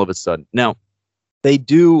 all of a sudden. Now, they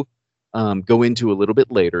do go into a little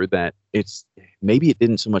bit later that maybe it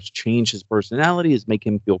didn't so much change his personality as make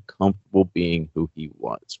him feel comfortable being who he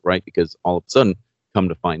was, right? Because all of a sudden, come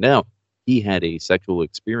to find out, he had a sexual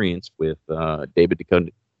experience with David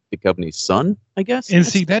Duchovny's son, I guess. And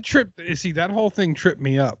that whole thing tripped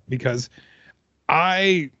me up because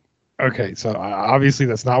obviously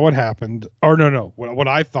that's not what happened. Or no. What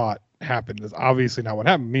I thought happened is obviously not what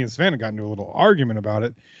happened. Me and Savannah got into a little argument about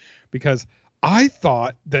it because I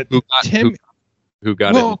thought that Who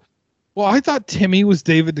got it? Well, I thought Timmy was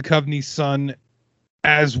David Duchovny's son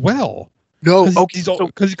as well. No,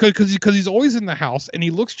 because he's always in the house and he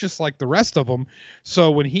looks just like the rest of them. So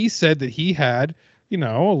when he said that he had, a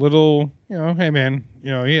little, hey man,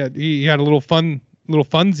 he had a little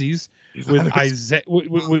funsies with Isaiah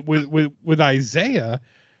with Isaiah.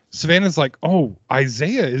 Savannah's like, oh,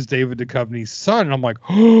 Isaiah is David Duchovny's son. And I'm like,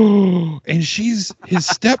 oh, and she's his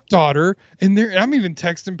stepdaughter. And I'm even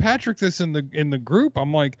texting Patrick this in the group.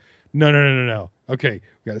 I'm like, no. Okay,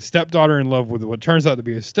 we got a stepdaughter in love with what turns out to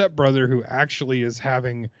be a stepbrother who actually is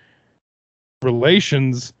having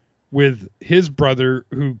relations with his brother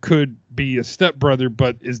who could be a stepbrother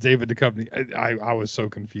but is David Duchovny. I was so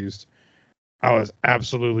confused. I was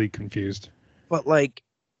absolutely confused. But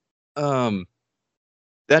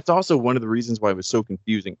that's also one of the reasons why it was so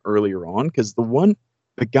confusing earlier on, because the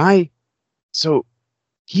guy, so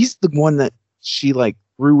he's the one that she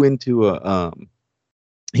threw into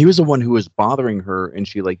he was the one who was bothering her, and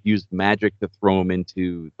she used magic to throw him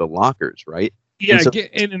into the lockers, right? Yeah,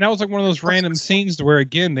 and that was one of those random scenes to where,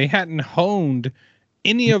 again, they hadn't honed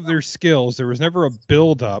any of their skills. There was never a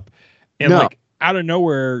build up, and out of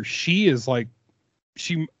nowhere, she is it's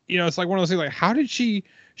one of those things. How did she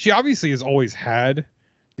obviously has always had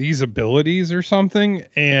these abilities or something,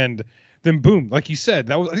 and then boom, like you said,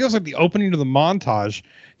 I think that was the opening to the montage.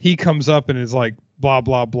 He comes up and is like, blah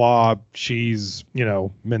blah blah, she's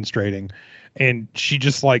menstruating, and she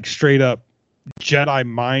just straight up Jedi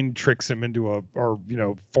mind tricks him into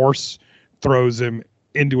force throws him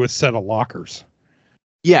into a set of lockers.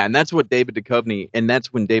 Yeah, and that's what David Duchovny, and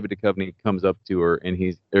that's when David Duchovny comes up to her, and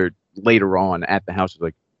later on at the house is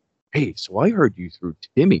like, hey, so I heard you threw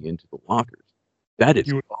Timmy into the lockers. That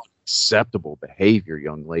is unacceptable behavior,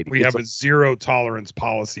 young lady. We have a zero tolerance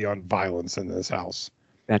policy on violence in this house.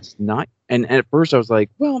 That's not, and at first I was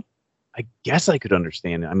like, well, I guess I could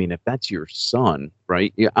understand it. I mean, if that's your son,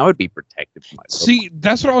 right? Yeah, I would be protective of myself. See,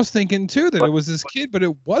 that's what I was thinking too, that it was this kid, but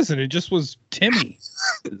it wasn't. It just was Timmy.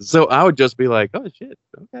 So I would just be like, oh shit,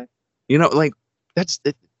 okay. That's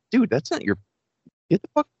it, dude, that's not your, get the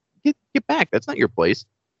fuck, get back. That's not your place.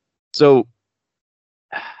 So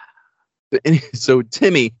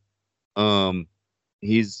Timmy,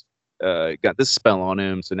 he's got this spell on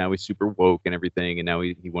him, so now he's super woke and everything, and now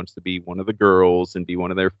he wants to be one of the girls and be one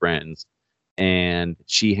of their friends, and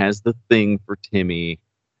she has the thing for Timmy,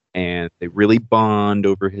 and they really bond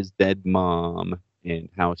over his dead mom and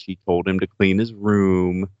how she told him to clean his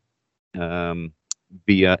room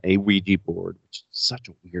via a Ouija board, which is such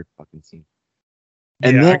a weird fucking scene.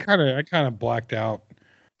 And yeah, then, I kind of blacked out.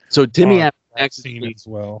 So Timmy accidentally as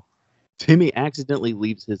well. Timmy accidentally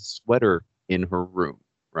leaves his sweater in her room,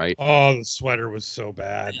 right? Oh, the sweater was so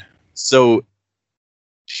bad. So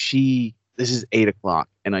this is 8:00,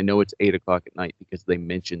 and I know it's 8:00 at night because they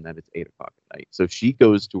mentioned that it's 8:00 at night. So she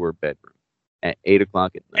goes to her bedroom at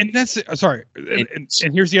 8:00 at night. And that's sorry. And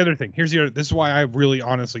here's the other thing. This is why I really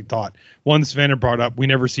honestly thought, one, Savannah brought up, we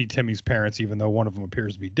never see Timmy's parents, even though one of them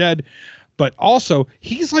appears to be dead. But also,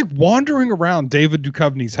 he's wandering around David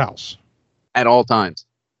Duchovny's house at all times.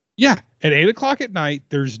 Yeah, at 8:00 at night.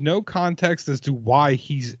 There's no context as to why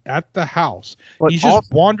he's at the house. But he's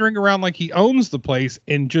just wandering around like he owns the place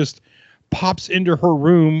and just pops into her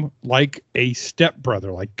room like a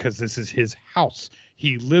stepbrother, because this is his house.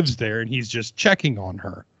 He lives there and he's just checking on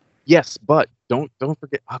her. Yes, but don't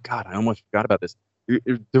forget. Oh God, I almost forgot about this.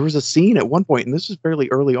 There was a scene at one point, and this was fairly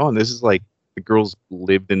early on. This is the girls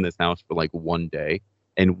lived in this house for one day,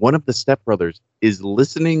 and one of the stepbrothers is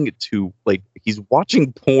listening to he's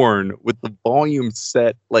watching porn with the volume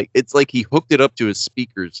set. It's like he hooked it up to his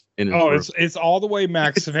speakers in his room. It's all the way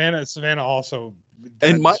max. Savannah also.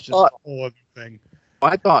 And my thought, a whole other thing.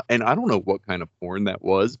 I thought, and I don't know what kind of porn that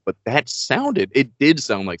was, but it did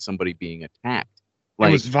sound like somebody being attacked.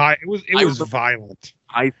 It was violent.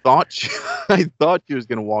 I thought she was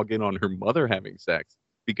going to walk in on her mother having sex.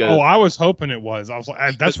 Because, I was hoping it was. I was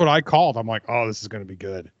like, that's what I called. I'm like, oh, this is going to be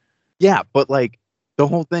good. Yeah, but the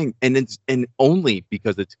whole thing, and only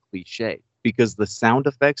because it's cliche, because the sound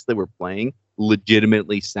effects they were playing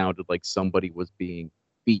legitimately sounded like somebody was being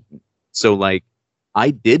beaten. So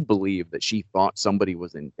I did believe that she thought somebody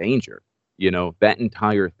was in danger. That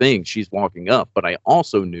entire thing, she's walking up, but I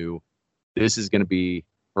also knew this is going to be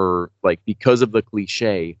her, because of the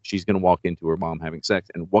cliche, she's going to walk into her mom having sex.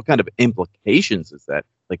 And what kind of implications is that?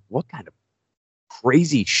 What kind of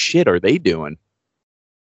crazy shit are they doing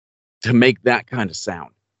to make that kind of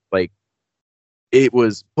sound? Like, it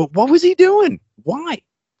was, but what was he doing? Why?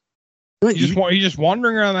 He's just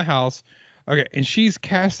wandering around the house. Okay, and she's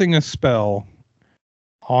casting a spell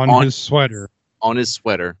on his sweater. On his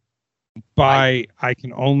sweater. I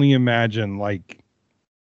can only imagine, like.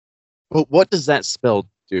 But what does that spell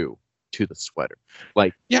do to the sweater?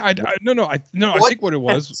 Like, yeah, I think what it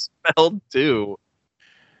was. Spell do.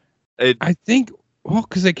 I think, well,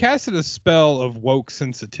 because they casted a spell of woke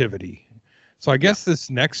sensitivity. So I guess this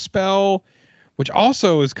next spell, which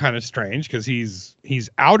also is kind of strange because he's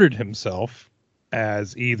outed himself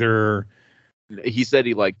as either. He said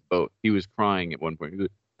he liked both. He was crying at one point. He was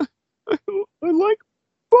like, I like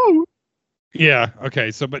both. Yeah.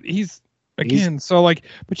 Okay. So, but so like,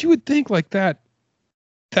 but you would think like that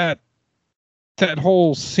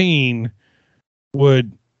whole scene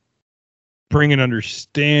would bring an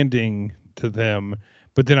understanding to them.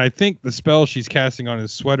 But then I think the spell she's casting on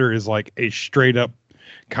his sweater is like a straight up,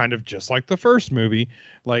 kind of just like the first movie,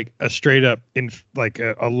 like a straight up like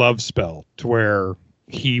a love spell to where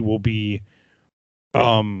he will be,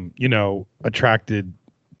 attracted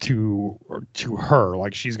to her.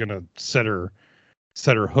 Like she's gonna set her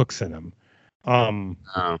hooks in him. But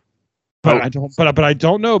I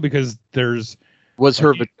don't know because was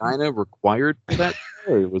her vagina required for that,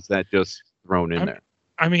 or was that just thrown in there?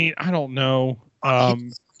 I mean, I don't know.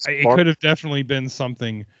 It could have definitely been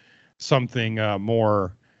something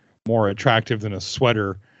more attractive than a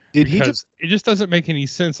sweater. It just doesn't make any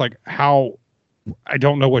sense. Like how, I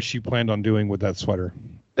don't know what she planned on doing with that sweater.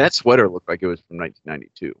 That sweater looked like it was from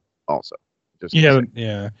 1992 also.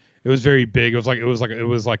 Yeah. It was very big. It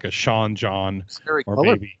was like a Sean John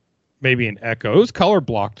or maybe an Echo. It was color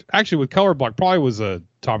blocked. Actually, with color block, probably was a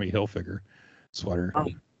Tommy Hilfiger sweater.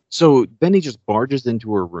 So then he just barges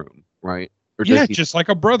into her room, right? Or just like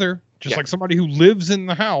a brother, like somebody who lives in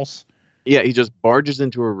the house. Yeah, he just barges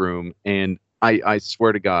into her room, and I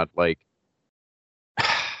swear to God, like,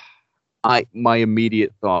 my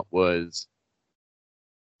immediate thought was,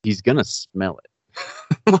 he's gonna smell it.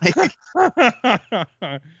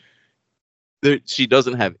 Like, she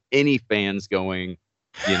doesn't have any fans going,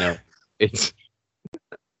 it's.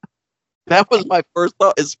 That was my first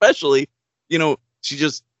thought, especially, she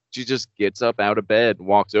just gets up out of bed,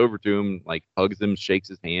 walks over to him, like hugs him, shakes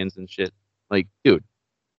his hands and shit. Like, dude,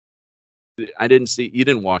 you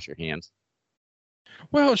didn't wash your hands.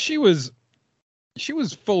 Well, she was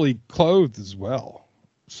fully clothed as well.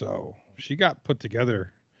 So she got put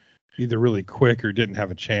together either really quick or didn't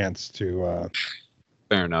have a chance to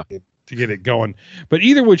fair enough to get it going. But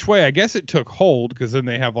either which way, I guess it took hold because then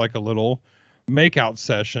they have like a little makeout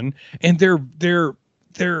session, and they're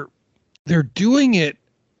doing it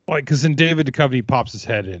like, because then David Duchovny pops his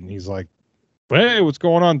head in and he's like, hey, what's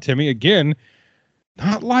going on, Timmy? Again,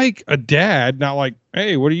 not like a dad, not like,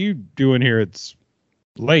 hey, what are you doing here? It's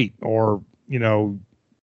late, or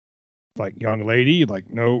like, young lady, like,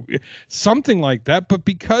 no, something like that. But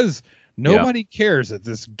because nobody cares that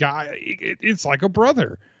this guy, it's like a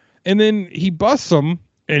brother. And then he busts him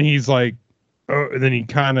and he's like, oh, and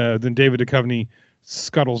then David Duchovny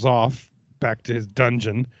scuttles off back to his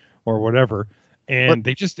dungeon or whatever. And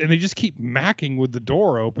they just keep macking with the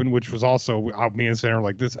door open, which was also me and Sandra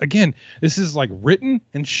like this. Again, this is like written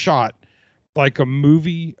and shot like a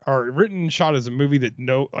movie, or written and shot as a movie that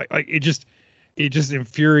it just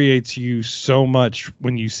infuriates you so much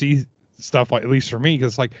when you see stuff like, at least for me,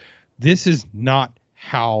 because like, this is not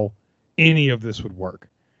how any of this would work.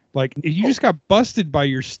 Like, if you just got busted by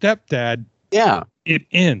your stepdad, it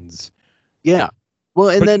ends. Yeah. Well,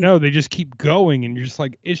 and then no, they just keep going, and you're just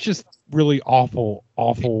like, it's just really awful,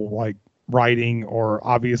 like writing, or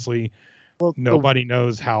obviously nobody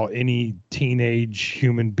knows how any teenage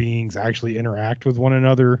human beings actually interact with one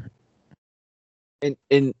another.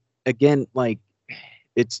 And again, like,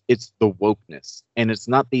 it's the wokeness, and it's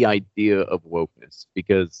not the idea of wokeness,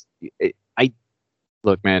 because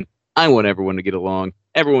look, man, I want everyone to get along.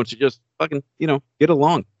 Everyone should just fucking, get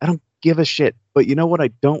along. I don't give a shit. But you know what I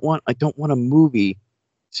don't want? I don't want a movie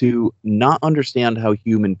to not understand how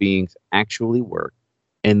human beings actually work,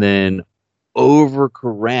 and then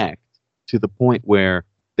overcorrect to the point where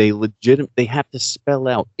they have to spell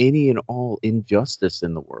out any and all injustice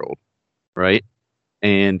in the world, right?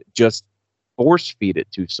 And just force feed it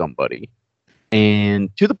to somebody,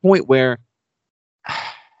 and to the point where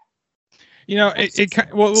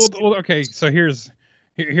okay, so here's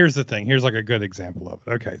the thing. Here's like a good example of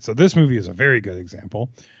it. Okay, so this movie is a very good example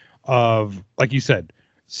of, like you said,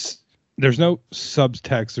 there's no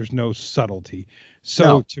subtext, there's no subtlety.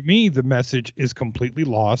 So to me, the message is completely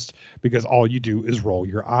lost because all you do is roll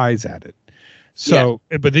your eyes at it. So,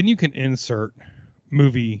 but then you can insert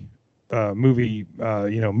movie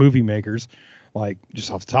makers, like,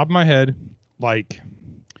 just off the top of my head, like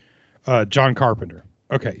John Carpenter.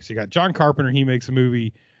 Okay, so you got John Carpenter. He makes a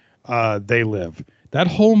movie, They Live. That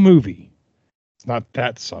whole movie, it's not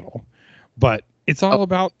that subtle, but it's all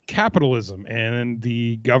about capitalism and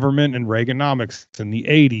the government and Reaganomics in the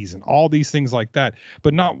 80s and all these things like that.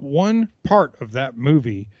 But not one part of that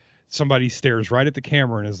movie, somebody stares right at the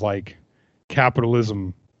camera and is like,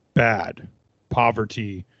 capitalism bad,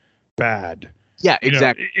 poverty bad. Yeah,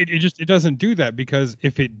 exactly. It doesn't do that, because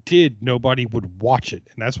if it did, nobody would watch it.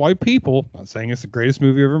 And that's why people, not saying it's the greatest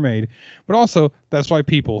movie ever made, but also that's why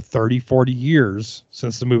people 30, 40 years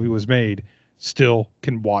since the movie was made still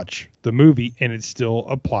can watch the movie, and it still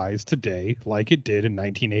applies today like it did in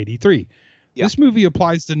 1983. Yeah. This movie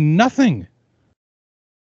applies to nothing.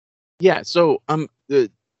 Yeah, so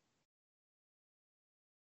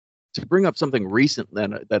to bring up something recent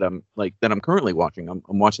that I'm currently watching, I'm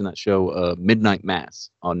watching that show Midnight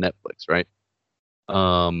Mass on Netflix, right?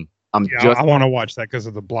 I want to watch that because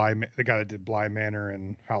of the guy that did Bly Manor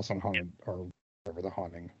and House on Haunted, or whatever, The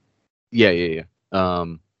Haunting. Yeah.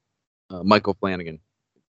 Michael Flanagan,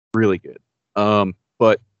 really good.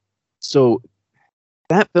 But so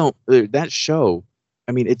that film, that show,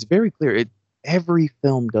 I mean, it's very clear. Every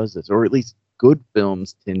film does this, or at least good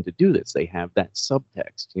films tend to do this. They have that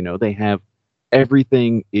subtext. They have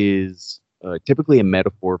everything is typically a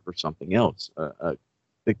metaphor for something else. The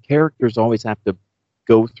characters always have to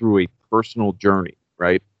go through a personal journey,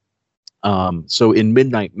 right? So in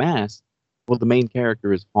Midnight Mass, well, the main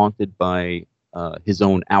character is haunted by his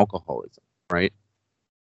own alcoholism, right?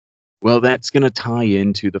 Well, that's going to tie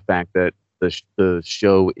into the fact that the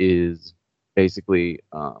show is basically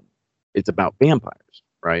it's about vampires,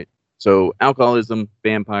 right? So alcoholism,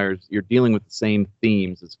 vampires, you're dealing with the same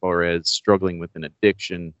themes as far as struggling with an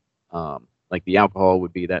addiction. Like the alcohol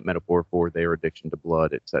would be that metaphor for their addiction to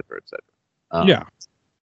blood, et cetera, et cetera. Yeah.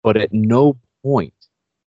 But at no point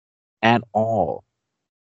at all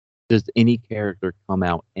does any character come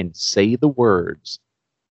out and say the words,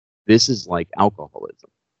 "This is like alcoholism."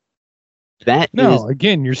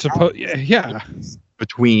 Again, you're supposed, yeah.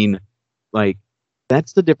 Between, like,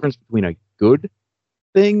 that's the difference between a good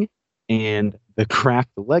thing and the Craft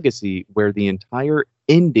Legacy, where the entire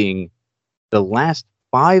ending, the last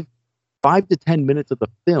 5 to 10 minutes of the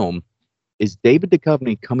film, is David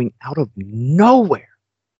Duchovny coming out of nowhere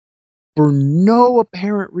for no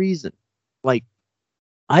apparent reason. Like,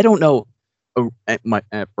 I don't know.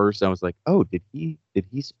 At first, I was like, "Oh, did he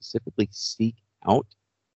specifically seek out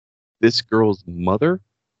this girl's mother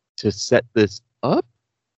to set this up?"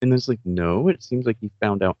 And it's like, no, it seems like he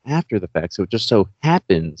found out after the fact. So it just so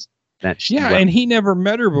happens that she left. And he never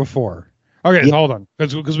met her before. Okay, so hold on,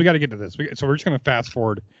 because we got to get to this. So we're just going to fast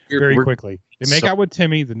forward very quickly. They make out with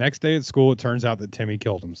Timmy. The next day at school, it turns out that Timmy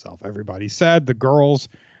killed himself. Everybody's sad. The girls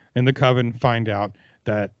in the coven find out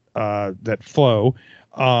that Flo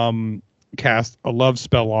cast a love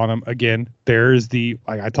spell on him. Again, there's like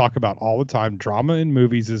I talk about all the time, drama in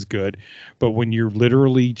movies is good, but when you're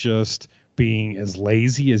literally just being as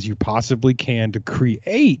lazy as you possibly can to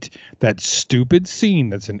create that stupid scene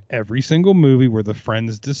that's in every single movie where the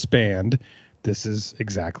friends disband, this is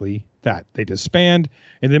exactly that. They disband,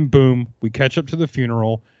 and then boom, we catch up to the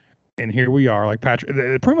funeral, and here we are, like Patrick,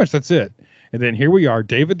 pretty much that's it. And then here we are,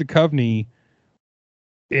 David Duchovny,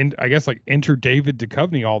 and I guess like enter David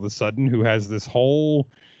Duchovny all of a sudden, who has this whole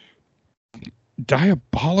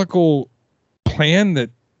diabolical plan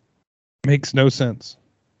that makes no sense.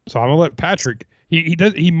 So I'm gonna let Patrick. He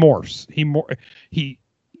morphs. He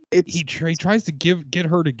tries to get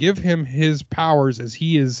her to give him his powers as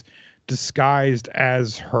he is disguised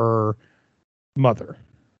as her mother.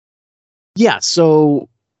 Yeah. So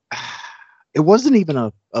it wasn't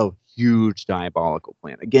even a huge diabolical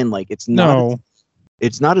plan. Again, like it's not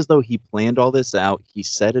as though he planned all this out. He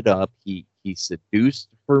set it up. He seduced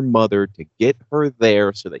her mother to get her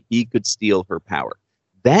there so that he could steal her power.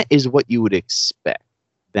 That is what you would expect.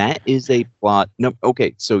 That is a plot. No,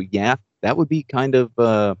 okay, so yeah, that would be kind of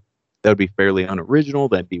that would be fairly unoriginal.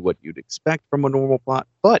 That'd be what you'd expect from a normal plot,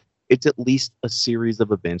 but it's at least a series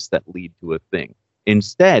of events that lead to a thing.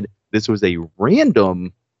 Instead, this was a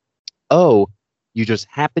random, you just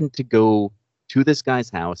happened to go to this guy's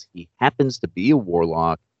house. He happens to be a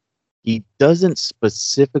warlock. He doesn't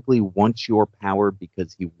specifically want your power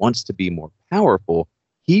because he wants to be more powerful.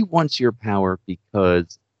 He wants your power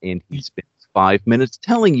because, and he spends 5 minutes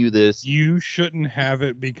telling you this. You shouldn't have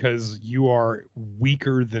it because you are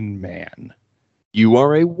weaker than man. You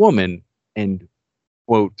are a woman, and,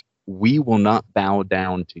 quote, we will not bow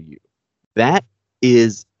down to you. That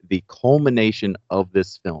is the culmination of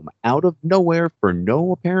this film. Out of nowhere, for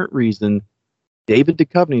no apparent reason, David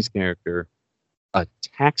Duchovny's character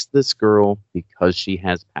attacks this girl because she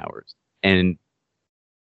has powers. And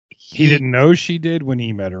he didn't know she did when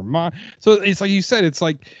he met her mom. So it's like you said, it's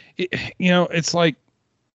like, it's like,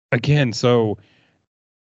 again, so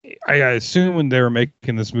I assume when they were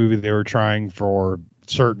making this movie, they were trying for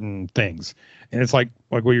certain things. And it's like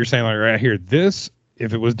what you're saying, like right here, this,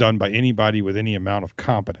 if it was done by anybody with any amount of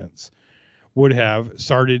competence, would have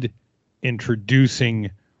started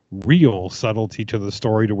introducing real subtlety to the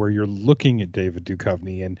story, to where you're looking at David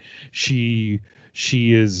Duchovny and she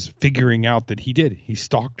is figuring out that he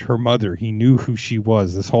stalked her mother. He knew who she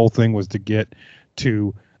was. This whole thing was to get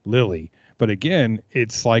to Lily. But again,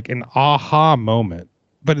 it's like an aha moment,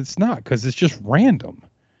 but it's not, because it's just random.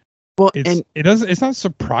 Well, it's not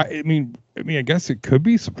surprise. I mean, I guess it could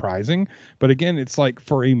be surprising, but again, it's like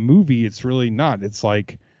for a movie, it's really not. It's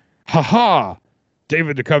like, haha,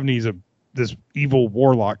 David Duchovny's this evil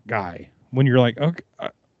warlock guy. When you're like,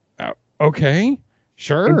 okay,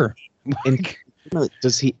 sure. And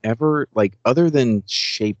does he ever, like, other than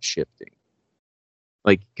shape shifting,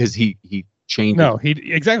 like, because he changes? No, he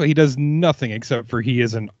does nothing except for he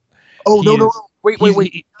is an. Oh no!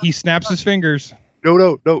 Wait! He snaps his fingers.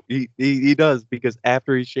 No. He does, because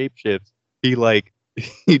after he shapeshifts,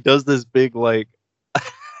 he does this big, like,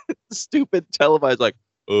 stupid televised, like,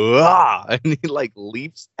 and he like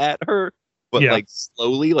leaps at her, but like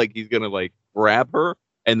slowly, like he's gonna like grab her,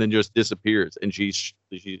 and then just disappears, and she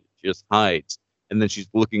just hides, and then she's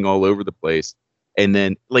looking all over the place, and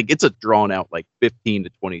then like it's a drawn out like 15 to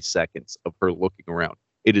 20 seconds of her looking around.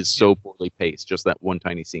 It is so poorly paced, just that one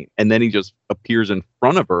tiny scene. And then he just appears in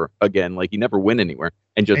front of her again, like he never went anywhere.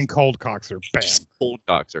 And cold cocks her. Bam. Cold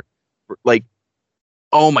cocks her. Like,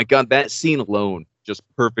 oh my God, that scene alone just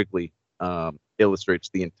perfectly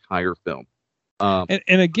illustrates the entire film. And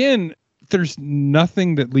again, there's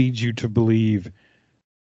nothing that leads you to believe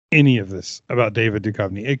any of this about David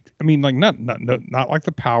Duchovny. I mean, like not like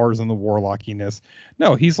the powers and the warlockiness.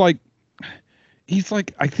 No, he's like,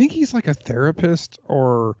 I think he's like a therapist,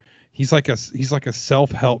 or he's like a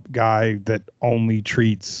self-help guy that only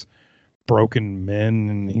treats broken men,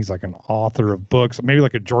 and he's like an author of books, maybe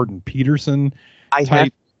like a Jordan Peterson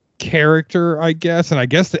type character, I guess. And I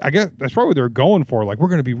guess that's probably what they're going for. Like, we're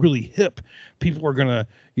going to be really hip. People are going to,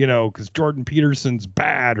 because Jordan Peterson's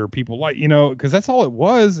bad, or people like, because that's all it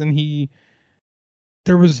was. And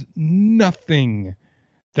there was nothing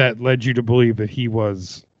that led you to believe that he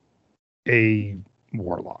was a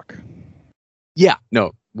warlock.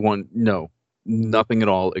 Nothing at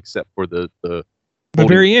all, except for the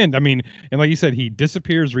very end. I mean, and like you said, he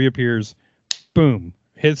disappears, reappears, boom,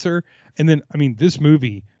 hits her, and then this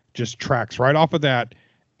movie just tracks right off of that,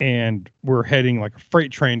 and we're heading like a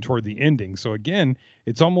freight train toward the ending. So again,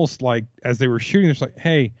 it's almost like as they were shooting, it's like,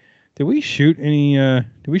 hey, did we shoot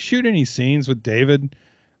any scenes with David?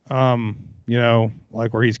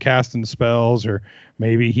 Like where he's casting spells, or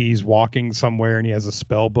maybe he's walking somewhere and he has a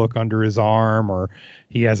spell book under his arm, or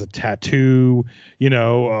he has a tattoo,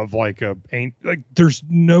 of like there's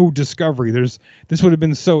no discovery. This would have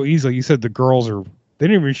been so easy. Like you said, they didn't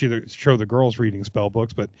even show the girls reading spell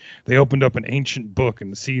books, but they opened up an ancient book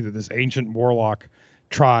and see that this ancient warlock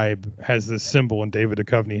tribe has this symbol, and David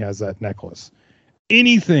Duchovny has that necklace.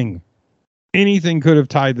 Anything could have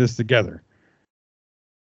tied this together.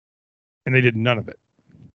 And they did none of it.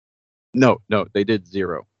 No, they did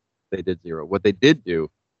zero. What they did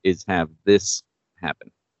do is have this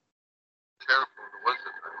happen. Careful, what's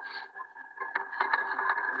it?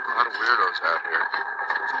 A lot of weirdos out here.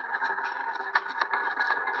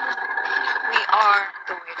 We are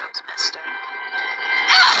the weirdos, mister.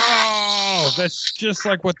 Oh, that's just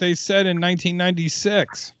like what they said in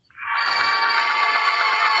 1996.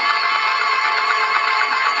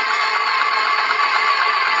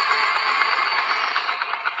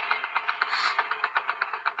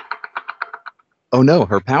 Oh no,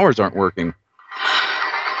 her powers aren't working.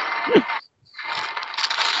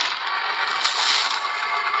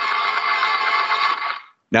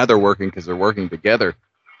 Now they're working because they're working together.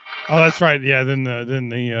 Oh, that's right. Yeah. Then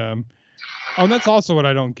that's also what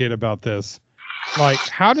I don't get about this. Like,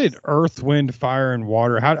 how did Earth, Wind, Fire, and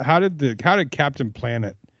Water? How did Captain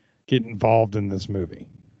Planet get involved in this movie?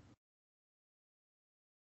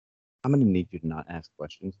 I'm gonna need you to not ask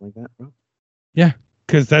questions like that, bro. Yeah.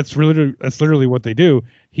 Because that's literally what they do.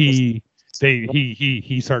 He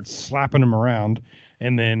he starts slapping them around,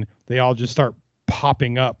 and then they all just start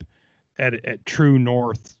popping up at true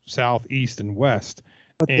north, south, east, and west,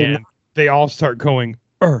 and they all start going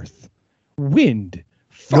earth, wind,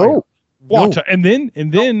 fire, water, and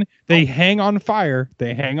then they hang on fire.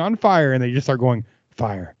 They hang on fire, and they just start going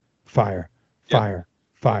fire, fire, fire,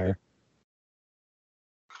 fire.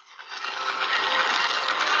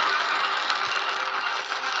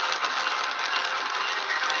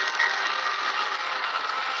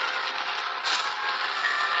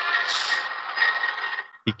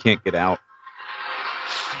 He can't get out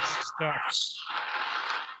Stuck.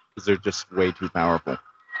 because they're just way too powerful.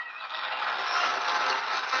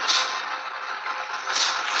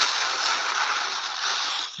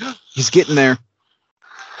 He's getting there.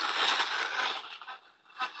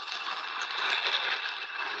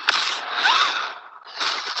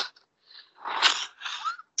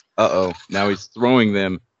 Uh-oh. Now he's throwing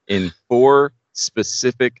them in 4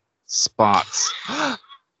 specific spots. Oh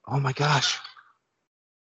my gosh.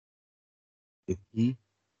 Did he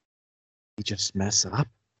just mess up?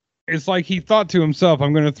 It's like he thought to himself,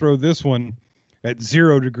 I'm going to throw this one at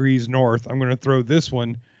 0 degrees north. I'm going to throw this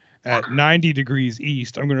one at 90 degrees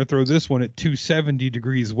east. I'm going to throw this one at 270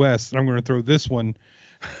 degrees west. And I'm going to throw this one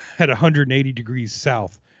at 180 degrees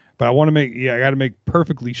south. But I want to I got to make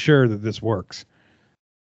perfectly sure that this works.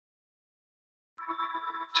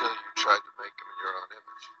 Until you tried to make him in your own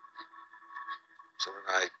image. So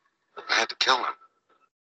then I had to kill him.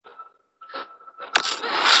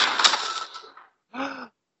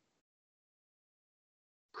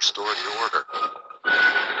 Restore the order.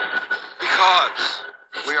 Because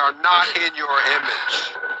we are not in your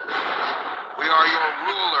image. We are your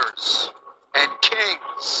rulers and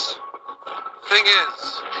kings. Thing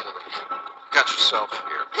is, you got yourself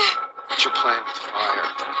here. But you're playing with fire.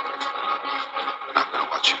 I'm gonna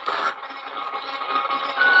watch you burn.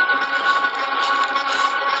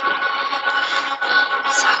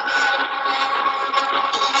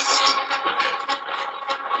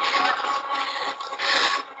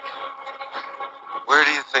 Where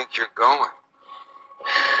do you think you're going?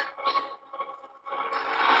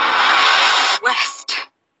 West.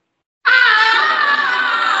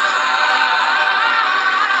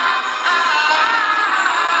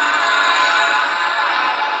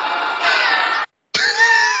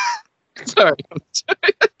 Sorry.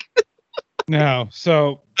 Now,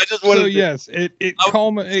 so I just wanted so to, yes, it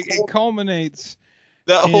culminates.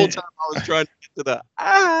 that whole Yeah. time I was trying to get to the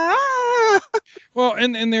Well,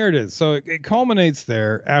 and there it is. So it culminates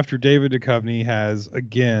there after David Duchovny has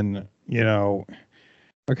again,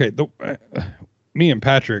 okay, me and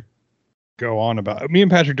Patrick me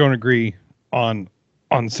and Patrick don't agree on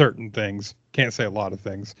certain things. Can't say a lot of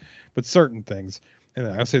things, but certain things. And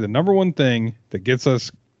I say the number one thing that gets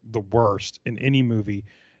us the worst in any movie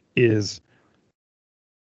is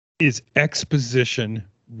exposition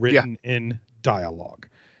written in dialogue.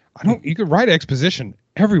 You could write exposition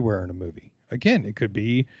everywhere in a movie. Again, it could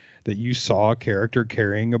be that you saw a character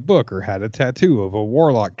carrying a book or had a tattoo of a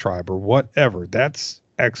warlock tribe or whatever. That's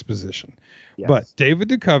exposition. Yes. But David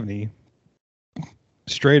Duchovny,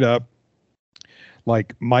 straight up,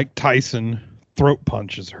 like Mike Tyson, throat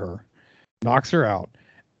punches her, knocks her out,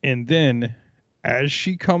 and then as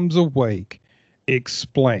she comes awake,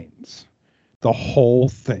 explains the whole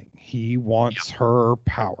thing. He wants her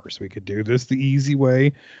powers. We could do this the easy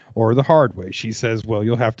way or the hard way. She says, well,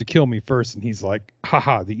 you'll have to kill me first. And he's like,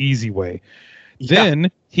 haha, the easy way. Yeah.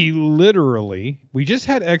 Then he literally, we just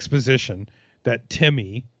had exposition that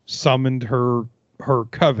Timmy summoned her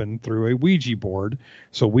coven through a Ouija board.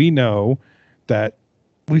 So we know that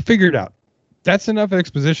we figured out that's enough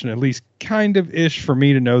exposition, at least kind of ish, for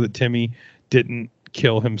me to know that Timmy didn't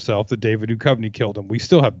kill himself, that David Duchovny killed him. We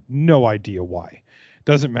still have no idea why.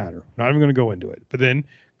 Doesn't matter. Not even going to go into it. But then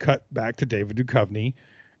cut back to David Duchovny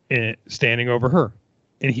standing over her.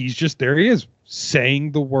 And he's just, there he is,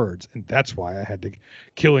 saying the words. And that's why I had to,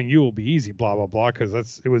 killing you will be easy, blah, blah, blah,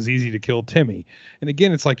 because it was easy to kill Timmy. And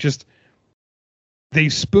again, it's like just, they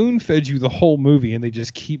spoon fed you the whole movie and they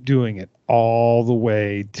just keep doing it all the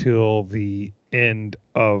way till the end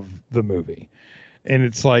of the movie. And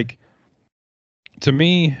it's like, to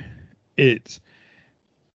me,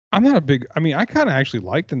 I'm not a big, I kind of actually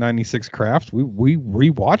like the 96 Craft. We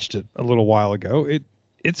rewatched it a little while ago.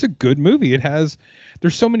 It's a good movie. There's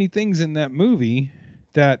so many things in that movie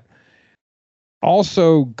that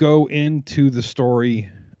also go into the story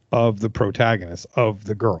of the protagonist, of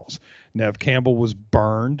the girls. Neve Campbell was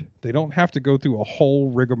burned. They don't have to go through a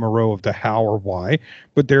whole rigmarole of the how or why,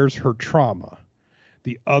 but there's her trauma.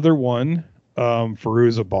 The other one,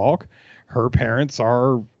 Fairuza Balk, her parents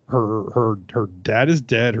are Her dad is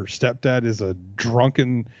dead. Her stepdad is a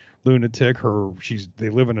drunken lunatic. They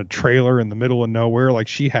live in a trailer in the middle of nowhere. Like,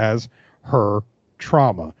 she has her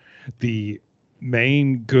trauma. The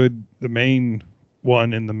main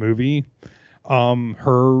one in the movie,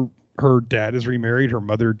 her dad is remarried. Her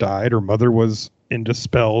mother died. Her mother was into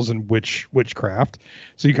spells and witchcraft.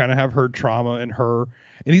 So you kind of have her trauma and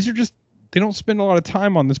these are just, they don't spend a lot of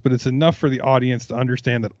time on this, but it's enough for the audience to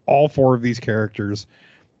understand that all four of these characters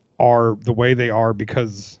are the way they are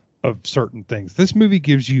because of certain things. This movie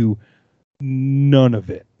gives you none of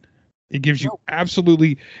it. It gives you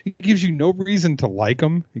it gives you no reason to like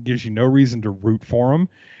them. It gives you no reason to root for them.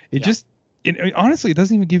 Honestly, it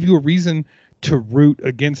doesn't even give you a reason to root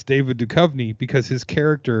against David Duchovny, because his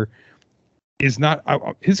character is not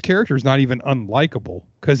even unlikable,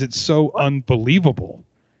 because it's so unbelievable.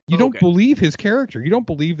 You don't believe his character. You don't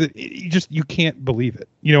believe that. You can't believe it.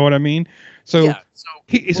 You know what I mean? So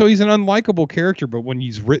he's an unlikable character, but when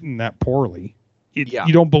he's written that poorly, you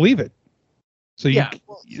don't believe it. So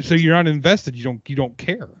so you're not invested. You don't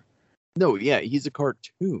care. No, yeah, he's a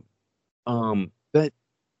cartoon.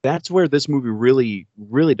 That's where this movie really,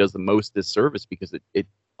 really does the most disservice, because it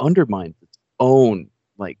undermines its own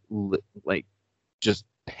like just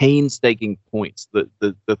painstaking points.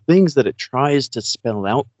 The things that it tries to spell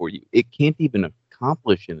out for you, it can't even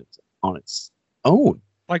accomplish on its own.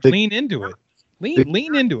 Like, lean into it.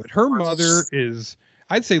 Lean into it. Her mother is,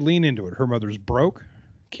 I'd say, lean into it. Her mother's broke,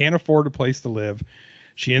 can't afford a place to live.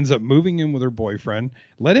 She ends up moving in with her boyfriend.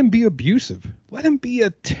 Let him be abusive. Let him be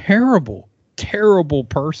a terrible, terrible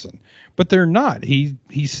person. But they're not. He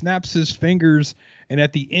snaps his fingers, and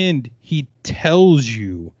at the end, he tells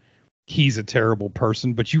you he's a terrible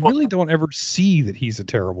person, but you really don't ever see that he's a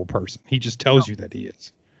terrible person. He just tells you that he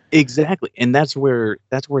is. Exactly. And that's where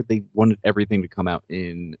they wanted everything to come out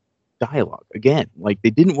in dialogue. Again, like, they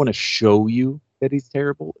didn't want to show you that he's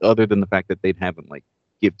terrible, other than the fact that they'd have him like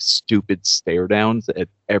give stupid stare downs at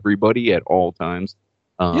everybody at all times.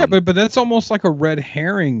 But that's almost like a red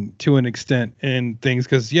herring to an extent in things,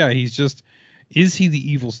 because he's just, is he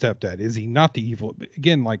the evil stepdad? Is he not the evil?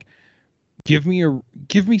 Again, like, give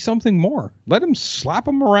me something more. Let him slap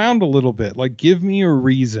him around a little bit. Like, give me a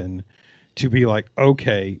reason to be like,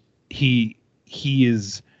 okay,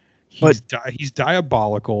 he's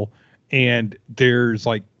diabolical, and there's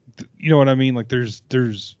like, you know what I mean? Like, there's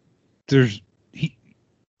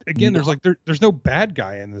no bad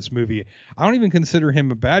guy in this movie. I don't even consider him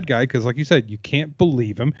a bad guy, because, like you said, you can't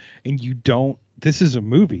believe him, and this is a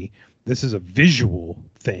movie. This is a visual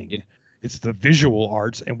thing. Yeah. It's the visual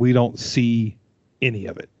arts, and we don't see any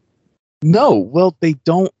of it. No, well, they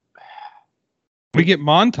don't. We get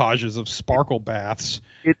montages of sparkle baths.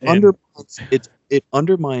 It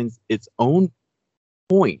undermines its own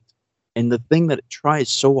point, and the thing that it tries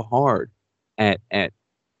so hard at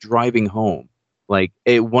driving home. Like,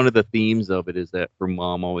 one of the themes of it is that her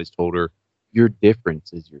mom always told her, "Your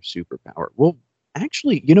difference is your superpower." Well,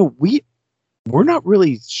 actually, we're not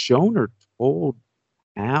really shown or told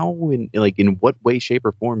how, in what way, shape,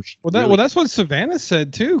 or form she. That's what Savannah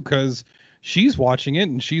said too, because she's watching it,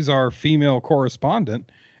 and she's our female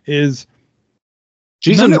correspondent. She's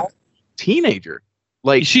a normal teenager.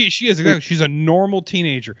 Like, she is exactly. She's a normal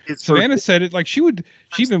teenager. Savannah said it like she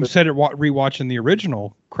even said it rewatching the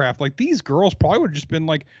original Craft. Like, these girls probably would have just been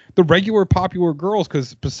like the regular popular girls,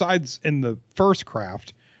 because besides in the first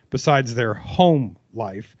Craft, besides their home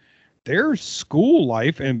life, their school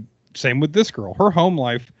life, and same with this girl, her home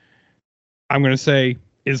life, I'm going to say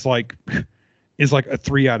is like a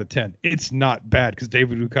 3 out of 10. It's not bad, because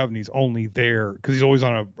David Duchovny's only there because he's always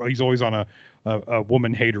on a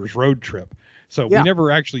woman haters road trip. So we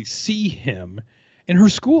never actually see him, and her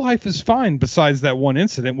school life is fine besides that one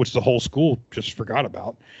incident, which the whole school just forgot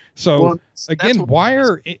about. So again,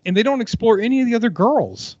 and they don't explore any of the other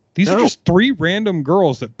girls. These are just 3 random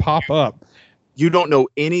girls that pop up. You don't know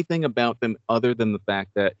anything about them other than the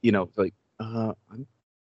fact that,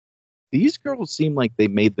 these girls seem like they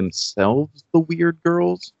made themselves the weird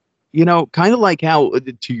girls, kind of like how,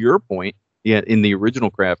 to your point, in the original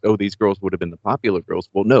Craft, these girls would have been the popular girls.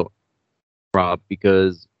 Well, no, Rob,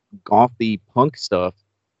 because gothy punk stuff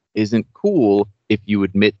isn't cool if you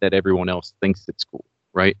admit that everyone else thinks it's cool,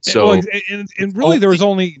 right? So, and really, there was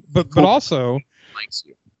only, but also likes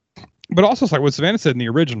you. But also, it's like what Savannah said in the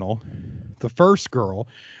original, the first girl,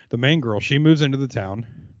 the main girl, she moves into the town.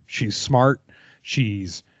 She's smart.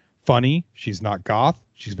 She's funny. She's not goth.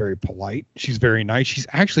 She's very polite. She's very nice. She's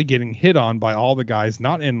actually getting hit on by all the guys,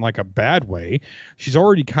 not in like a bad way. She's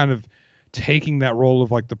already kind of taking that role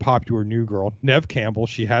of like the popular new girl. Neve Campbell,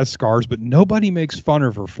 she has scars, but nobody makes fun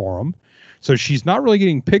of her for them. So she's not really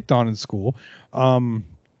getting picked on in school.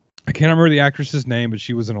 I can't remember the actress's name, but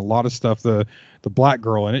she was in a lot of stuff. The black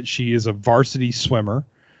girl in it. She is a varsity swimmer.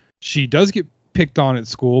 She does get picked on at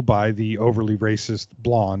school by the overly racist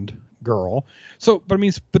blonde girl. So, but I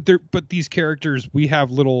mean, but these characters, we have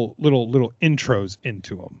little intros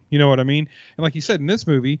into them. You know what I mean? And like you said, in this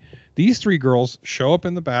movie, these three girls show up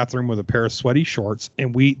in the bathroom with a pair of sweaty shorts,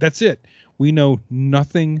 and that's it. We know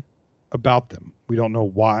nothing about them. We don't know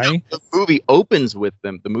why. The movie opens with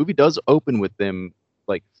them. The movie does open with them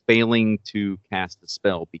like failing to cast a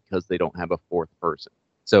spell because they don't have a fourth person.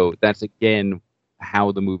 So that's again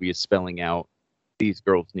how the movie is spelling out these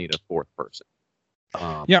girls need a fourth person.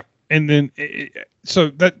 Yeah, and then so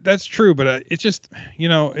that's true, but it's just, you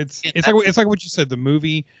know, it's like what you said. The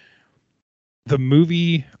movie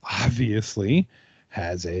obviously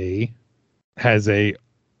has a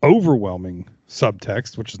overwhelming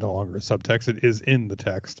subtext, which is no longer a subtext. It is in the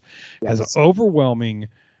text. Yes. Has an overwhelming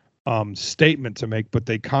statement to make, but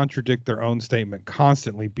they contradict their own statement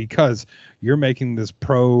constantly because you're making this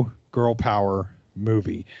pro girl power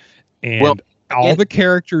movie, and all the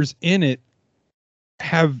characters in it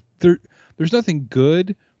have there's nothing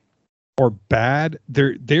good or bad.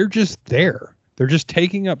 They're just there. They're just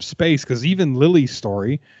taking up space, because even Lily's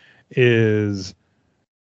story is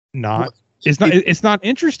not. It's not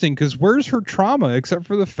interesting, because where's her trauma except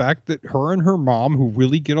for the fact that her and her mom, who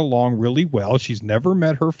really get along really well, she's never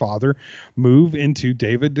met her father, move into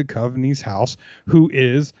David Duchovny's house, who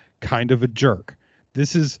is kind of a jerk.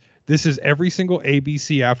 This is every single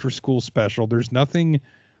ABC after school special. There's nothing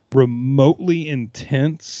remotely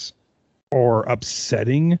intense or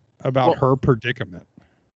upsetting about her predicament.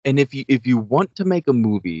 And if you want to make a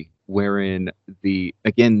movie wherein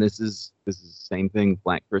this is the same thing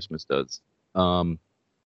Black Christmas does. Don't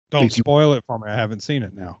spoil it for me. I haven't seen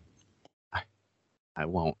it now. I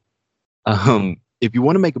won't. If you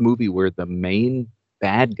want to make a movie where the main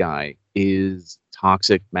bad guy is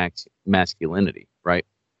toxic masculinity, right?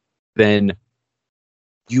 Then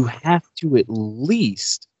you have to at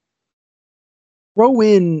least throw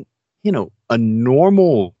in, you know, a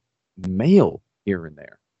normal male here and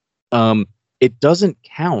there. It doesn't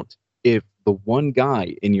count if the one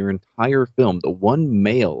guy in your entire film, the one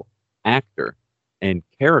male actor and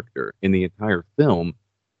character in the entire film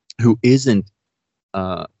who isn't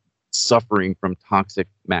suffering from toxic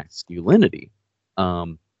masculinity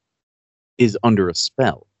is under a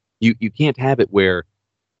spell. You can't have it where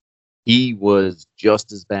he was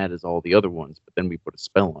just as bad as all the other ones, but then we put a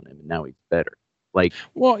spell on him and now he's better. Like,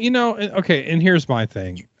 well, you know, okay, and here's my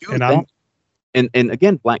thing. And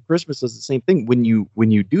again, Black Christmas does the same thing. When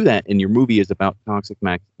you do that and your movie is about toxic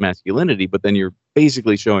masculinity, but then you're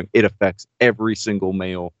basically showing it affects every single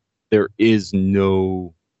male. There is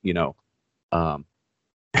no, you know,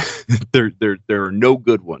 there are no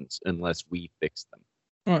good ones unless we fix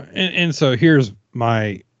them. And so here's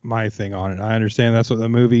my thing on it. I understand that's what the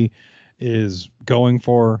movie is going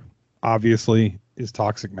for. Obviously, is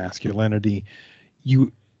toxic masculinity.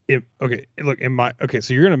 So you're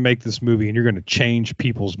going to make this movie and you're going to change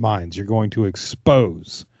people's minds. You're going to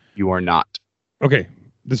expose. You are not. Okay,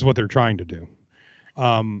 this is what they're trying to do.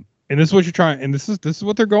 And this is what you're trying, and this is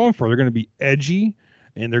what they're going for. They're going to be edgy,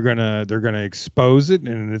 and they're gonna expose it,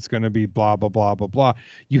 and it's going to be blah blah blah blah blah.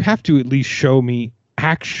 You have to at least show me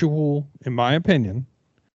actual, in my opinion,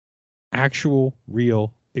 actual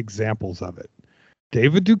real examples of it.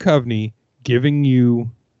 David Duchovny giving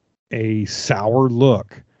you a sour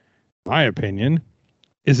look, in my opinion.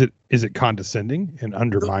 Is it condescending and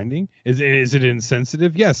undermining? Is it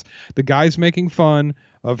insensitive? Yes. The guy's making fun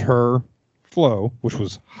of her flow, which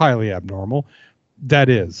was highly abnormal. That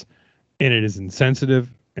is. And it is insensitive,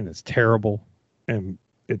 and it's terrible, and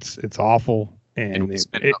it's awful. And we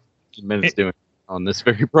spent 15 minutes doing it on this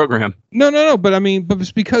very program. No. But I mean, but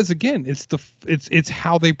it's because, again, it's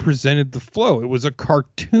how they presented the flow. It was a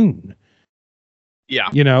cartoon. Yeah.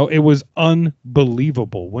 You know, it was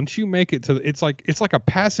unbelievable. Once you make it to, it's like a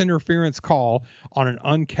pass interference call on an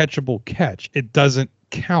uncatchable catch. It doesn't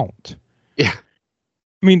count. Yeah.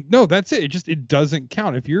 I mean, no, that's it. It doesn't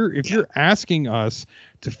count. If you're asking us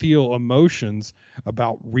to feel emotions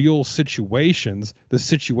about real situations, the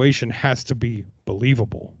situation has to be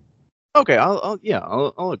believable. Okay, I'll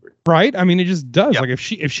agree. Right? I mean, it just does. Yep. Like if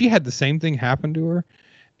she had the same thing happen to her,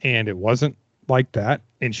 and it wasn't like that,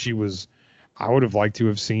 and she was, I would have liked to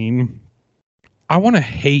have seen. I want to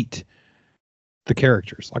hate the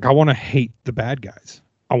characters. Like, I want to hate the bad guys.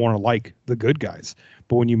 I want to like the good guys.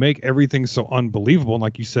 But when you make everything so unbelievable, and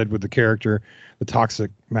like you said with the character, the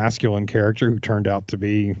toxic masculine character who turned out to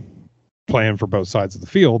be playing for both sides of the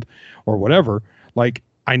field or whatever, like,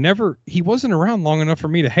 he wasn't around long enough for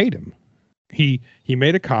me to hate him. He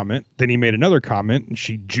made a comment, then he made another comment, and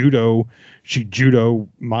she judo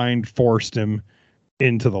mind forced him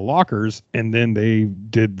into the lockers, and then they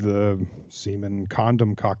did the semen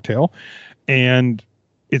condom cocktail, and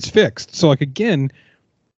it's fixed. So like, again,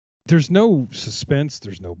 there's no suspense,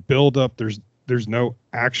 there's no buildup, there's no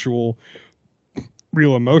actual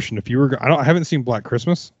real emotion. If you were, I haven't seen Black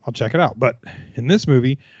Christmas, I'll check it out, but in this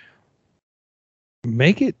movie,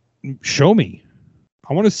 show me.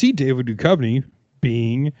 I want to see David Duchovny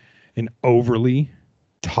being an overly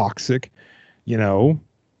toxic,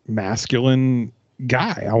 masculine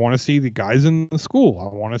guy. I want to see the guys in the school. I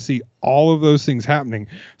want to see all of those things happening.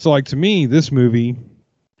 So like, to me, this movie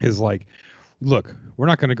is like, look, we're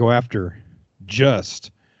not going to go after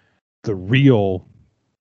just the real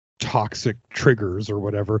toxic triggers or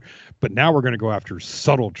whatever, but now we're going to go after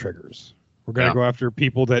subtle triggers. We're going to go after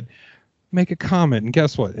people that make a comment, and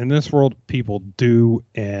guess what? In this world, people do,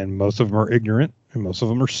 and most of them are ignorant, and most of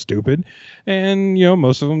them are stupid, and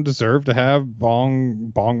most of them deserve to have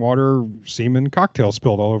bong water semen cocktail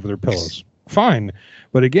spilled all over their pillows. Fine,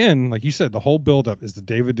 but again, like you said, the whole buildup is the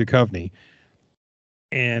David Duchovny,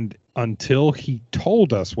 and until he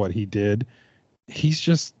told us what he did, it's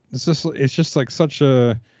just like such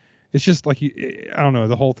a, it's just like, I don't know,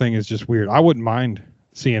 the whole thing is just weird. I wouldn't mind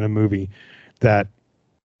seeing a movie that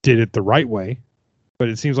did it the right way, but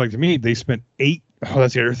it seems like to me they spent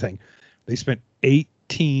that's the other thing. They spent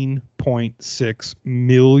 $18.6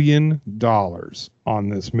 million on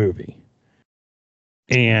this movie.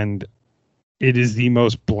 And it is the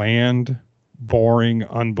most bland, boring,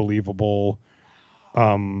 unbelievable,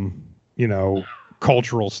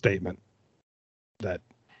 cultural statement that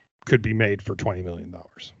could be made for $20 million.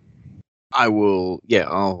 I'll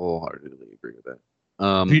wholeheartedly agree with that.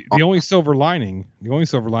 The only silver lining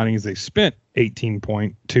is they spent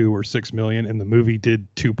 18.2 or 6 million, and the movie did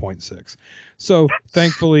 2.6. So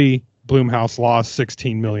thankfully, Blumhouse lost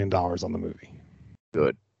 $16 million on the movie.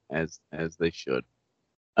 Good, as they should.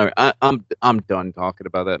 All right, I'm done talking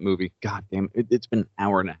about that movie. God damn it, it's been an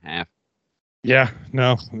hour and a half. Yeah,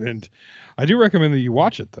 no, and I do recommend that you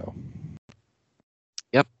watch it though.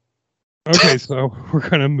 Yep. Okay, so we're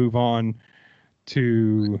gonna move on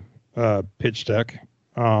to Pitch Deck,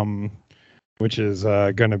 which is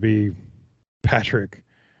going to be Patrick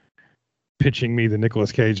pitching me the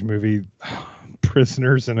Nicolas Cage movie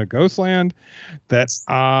Prisoners in a Ghostland that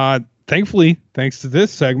thankfully, thanks to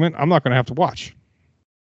this segment, I'm not going to have to watch.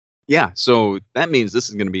 Yeah, so that means this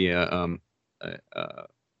is going to be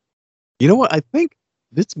you know what, I think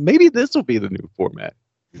this will be the new format.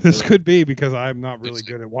 This could be, because I'm not really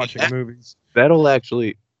good at watching movies. That'll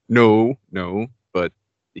actually no, but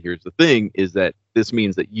here's the thing, is that this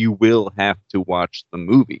means that you will have to watch the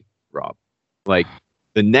movie, Rob. Like,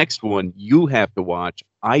 the next one you have to watch,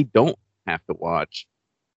 I don't have to watch,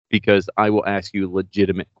 because I will ask you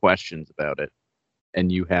legitimate questions about it, and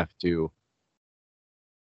you have to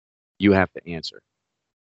answer.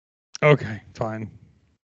 Okay, fine.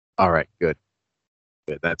 All right, good.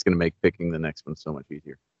 That's going to make picking the next one so much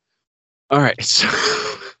easier. All right, so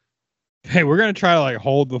hey, we're going to try to like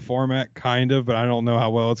hold the format kind of, but I don't know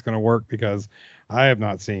how well it's going to work, because I have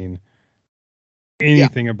not seen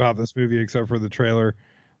anything about this movie except for the trailer.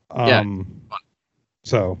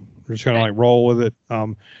 So we're just going to like roll with it.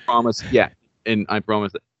 Promise. Yeah. And I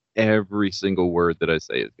promise that every single word that I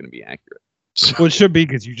say is going to be accurate. Well, it should be,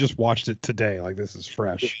 because you just watched it today. Like, this is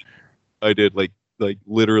fresh. I did like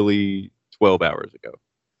literally 12 hours ago.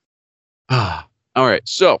 All right.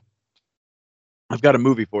 So I've got a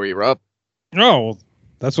movie for you, Rob. No,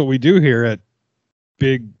 that's what we do here at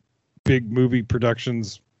Big Movie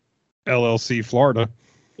Productions LLC, Florida.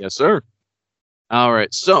 Yes, sir. All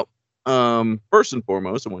right. So, first and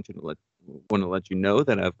foremost, I want to let you know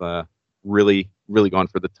that I've really gone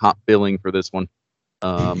for the top billing for this one.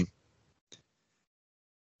 So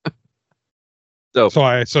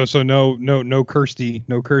no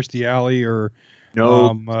Kirstie Alley or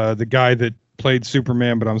the guy that played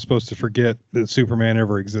Superman, but I'm supposed to forget that Superman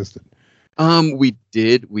ever existed. We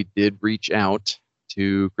did reach out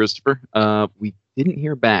to Christopher. We didn't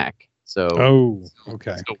hear back. So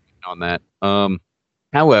okay. Still on that.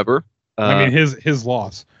 However, I mean, his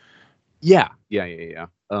loss. Yeah. He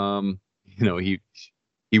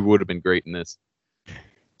would have been great in this.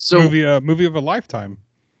 So movie of a lifetime.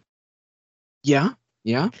 Yeah.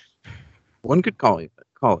 One could call it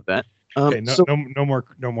that. Okay, no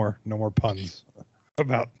more puns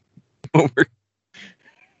about.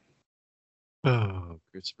 Oh,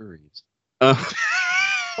 Christopher Reeves.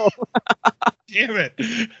 Damn it.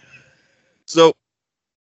 So,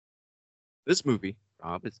 this movie,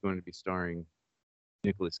 Rob, is going to be starring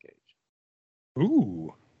Nicolas Cage.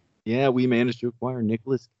 Ooh. Yeah, we managed to acquire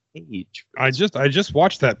Nicolas Cage. for I this. just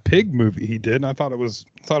watched that pig movie he did, and I thought it was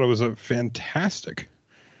a fantastic.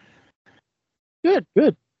 Good.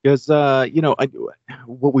 Because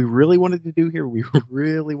what we really wanted to do here, we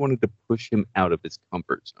really wanted to push him out of his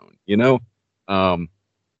comfort zone.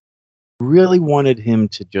 Really wanted him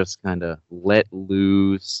to just kind of let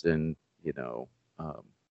loose and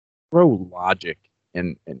throw logic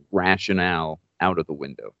and rationale out of the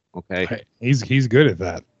window. Okay. He's good at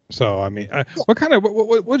that. So I mean, what kind of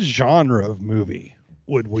what genre of movie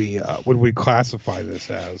would we classify this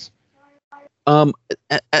as?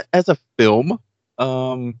 As a film,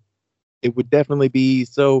 it would definitely be.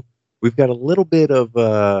 So we've got a little bit of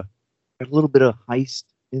heist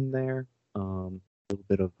in there, a little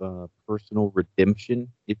bit of personal redemption,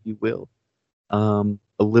 if you will, a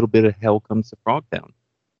little bit of Hell Comes to Frogtown,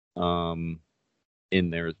 in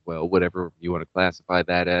there as well. Whatever you want to classify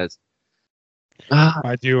that as.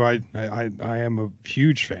 I do. I am a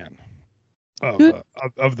huge fan of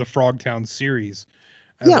the Frogtown series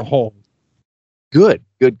as a whole. Good.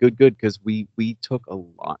 Because we took a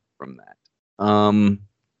lot from that,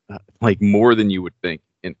 like more than you would think,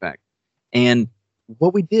 in fact. And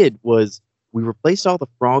what we did was we replaced all the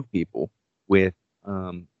frog people with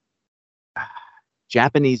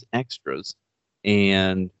Japanese extras,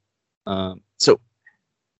 and so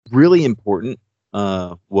really important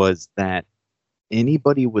was that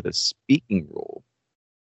anybody with a speaking role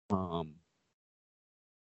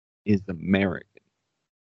is American.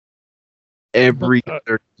 Every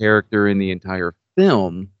other character in the entire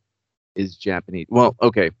film is Japanese. Well,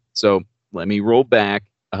 okay, so let me roll back.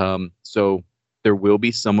 So there will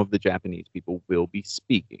be some of the Japanese people will be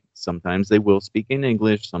speaking. Sometimes they will speak in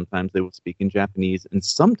English, sometimes they will speak in Japanese, and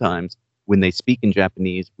sometimes when they speak in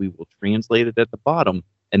Japanese, we will translate it at the bottom,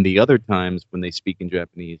 and the other times when they speak in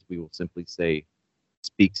Japanese, we will simply say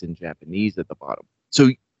speaks in Japanese at the bottom. So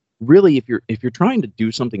really, if you're trying to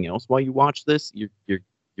do something else while you watch this, you're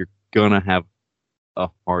gonna have a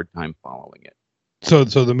hard time following it. So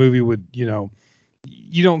the movie would, you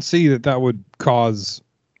don't see that would cause,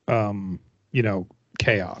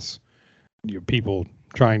 chaos. People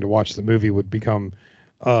trying to watch the movie would become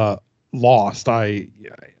lost. And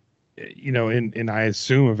I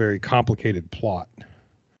assume a very complicated plot.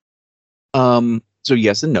 So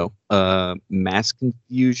yes and no. Mass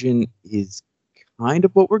confusion is kind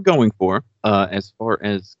of what we're going for. As far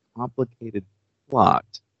as complicated plot,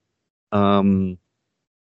 could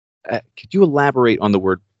you elaborate on the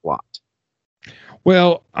word plot?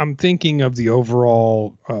 Well, I'm thinking of the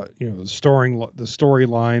overall, the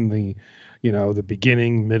storyline, the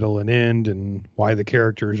beginning, middle, and end, and why the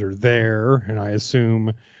characters are there. And I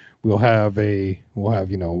assume we'll have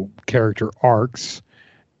character arcs,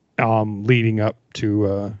 leading up to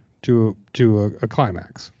a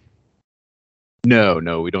climax.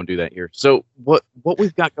 No, we don't do that here. So what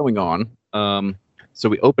we've got going on? So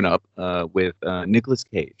we open up with Nicolas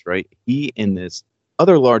Cage, right? He and this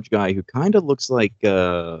other large guy who kind of looks like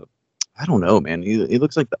I don't know, man. He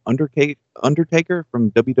looks like the Undertaker from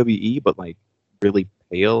WWE, but like really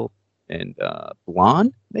pale and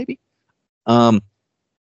blonde, maybe.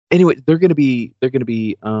 Anyway, they're gonna be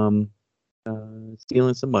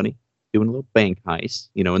stealing some money, doing a little bank heist,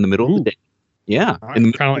 in the middle of the day. Yeah,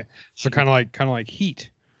 kind of like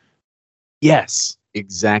Heat. Yes,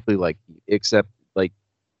 exactly like Heat, except like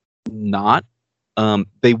not.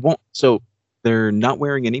 They won't. So they're not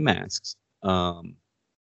wearing any masks.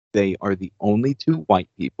 They are the only two white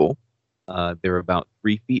people. They're about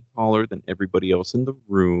 3 feet taller than everybody else in the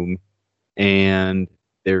room, and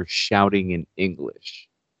they're shouting in English.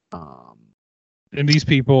 And these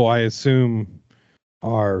people, I assume,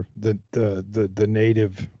 are the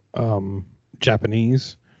native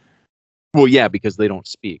Japanese. Well, yeah, because they don't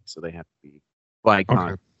speak, so they have to be by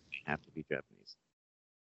contract. They have to be Japanese.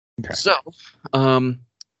 Okay. So,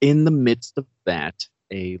 in the midst of that,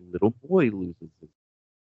 a little boy loses his.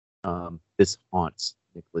 This haunts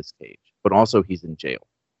Nicolas Cage, but also he's in jail.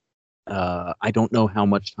 I don't know how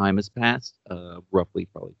much time has passed, roughly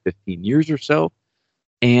probably 15 years or so.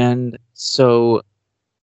 And so,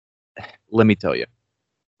 let me tell you,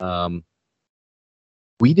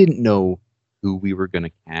 we didn't know who we were going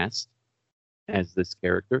to cast as this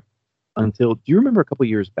character until, do you remember a couple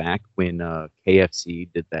years back when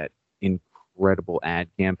KFC did that incredible ad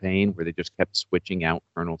campaign where they just kept switching out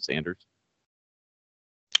Colonel Sanders?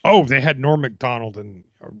 Oh, they had Norm Macdonald, and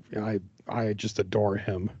I just adore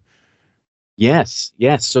him. Yes.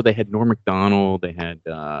 So they had Norm Macdonald, they had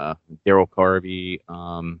Daryl Carvey,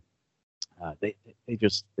 They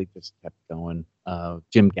just kept going.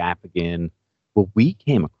 Jim Gaffigan. Well, we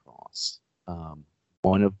came across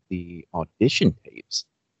one of the audition tapes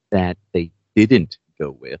that they didn't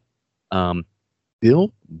go with.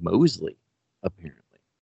 Bill Moseley, apparently.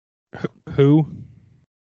 Who?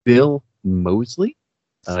 Bill Moseley.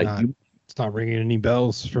 It's not ringing any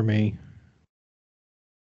bells for me.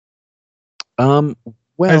 Well,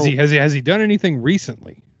 has he done anything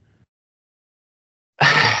recently?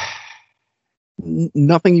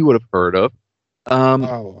 Nothing you would have heard of.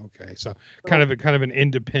 Okay. So kind of an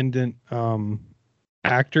independent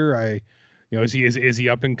actor. Is he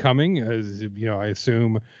up and coming? I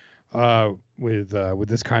assume with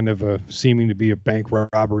this kind of a seeming to be a bank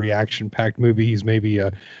robbery action packed movie, he's maybe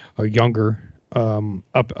a younger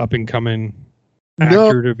up and coming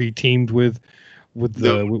actor to be teamed with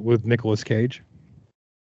Nicolas Cage.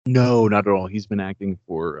 No, not at all. He's been acting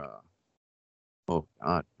for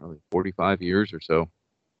probably 45 years or so.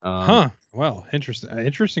 Well,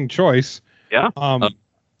 interesting choice. Yeah.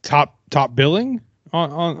 Top billing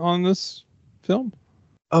on this film?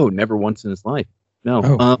 Oh, never once in his life. No.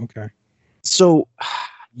 Okay. So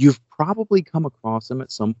you've probably come across him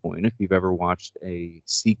at some point if you've ever watched a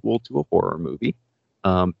sequel to a horror movie.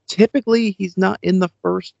 Typically, he's not in the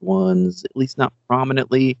first ones, at least not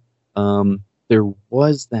prominently. There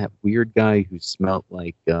was that weird guy who smelled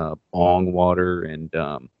like bong water and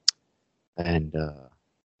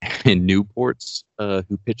Newports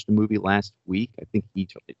who pitched a movie last week. I think he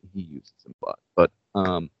uses some butt. But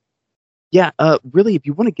really, if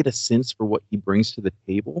you want to get a sense for what he brings to the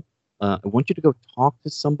table, I want you to go talk to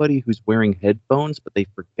somebody who's wearing headphones, but they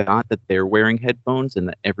forgot that they're wearing headphones and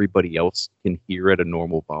that everybody else can hear at a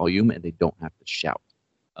normal volume and they don't have to shout.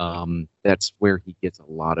 That's where he gets a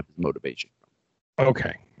lot of his motivation from.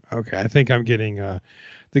 Okay. I think I'm getting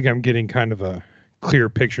kind of a clear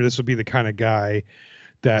picture. This would be the kind of guy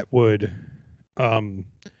that would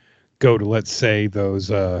go to, let's say,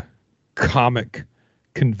 those comic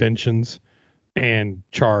conventions and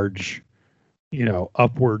charge,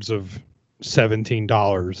 upwards of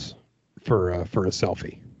 $17 for a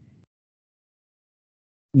selfie.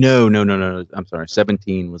 No. I'm sorry.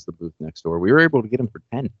 17 was the booth next door. We were able to get him for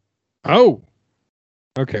 10. Oh,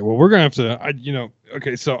 okay. Well, we're gonna have to.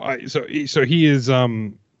 Okay. So he is.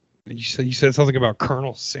 You said something about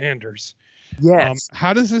Colonel Sanders. Yes.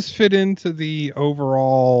 How does this fit into the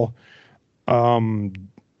overall,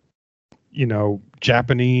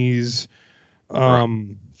 Japanese,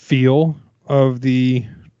 feel of the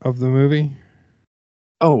movie?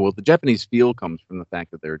 Oh, well, the Japanese feel comes from the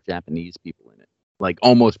fact that there are Japanese people in it, like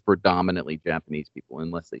almost predominantly Japanese people,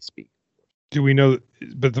 unless they speak. Do we know?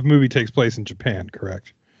 But the movie takes place in Japan,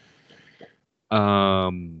 correct?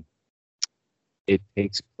 It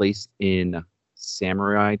takes place in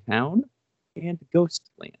Samurai Town and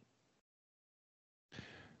Ghostland.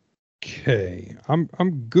 Okay, I'm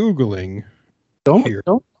googling. You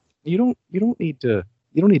don't need to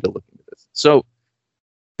look into this. So,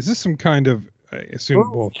 is this some kind of? I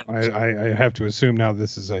assume. Well, I have to assume now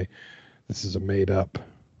this is a made up.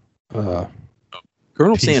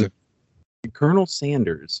 Colonel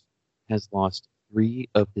Sanders has lost 3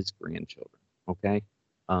 of his grandchildren. Okay,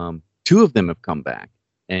 2 of them have come back,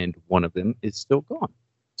 and 1 of them is still gone.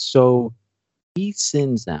 So he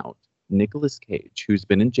sends out Nicolas Cage, who's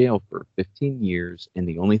been in jail for 15 years, and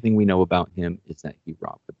the only thing we know about him is that he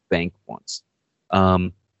robbed a bank once.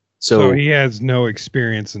 So he has no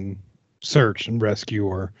experience in search and rescue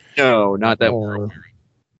or no, not that or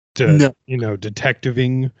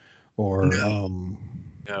detectiving or no.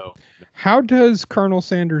 How does Colonel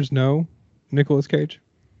Sanders know Nicolas Cage?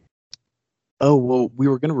 Oh, well, we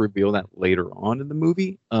were going to reveal that later on in the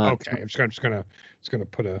movie. Okay, I'm just gonna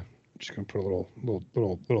put a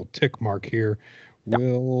little tick mark here. Yep.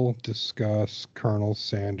 We'll discuss Colonel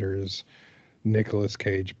Sanders, Nicolas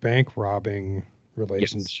Cage bank robbing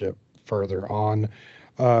relationship further on.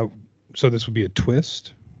 So this would be a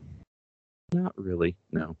twist? Not really,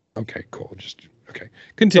 no. Okay, cool. Okay.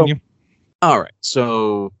 Continue. All right.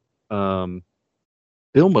 So Bill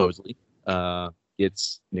Moseley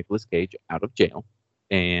gets Nicolas Cage out of jail,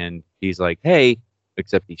 and he's like, "Hey,"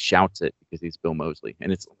 except he shouts it because he's Bill Moseley,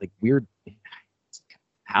 and it's like weird.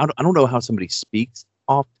 I don't know how somebody speaks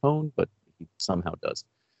off tone, but he somehow does.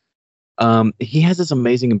 He has this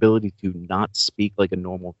amazing ability to not speak like a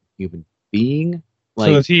normal human being.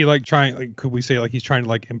 So is he could we say he's trying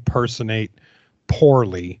to impersonate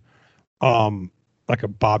poorly, like a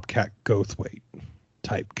Bobcat Goldthwait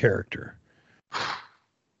type character?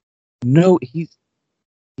 No, he's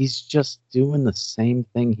he's just doing the same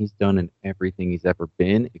thing he's done in everything he's ever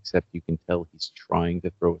been, except you can tell he's trying to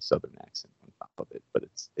throw a southern accent on top of it, but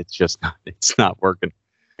it's just not, it's not working.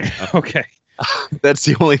 Okay. That's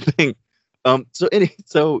the only thing.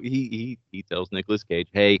 So he tells Nicolas Cage,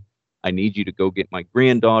 "Hey, I need you to go get my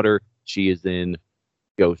granddaughter. She is in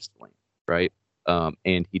Ghostland, right?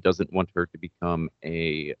 And he doesn't want her to become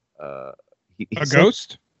a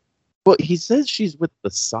ghost. Well, he says she's with the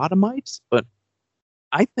Sodomites, but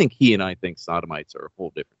I think think Sodomites are a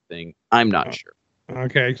whole different thing. I'm not sure.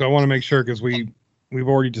 Okay, so I want to make sure because we've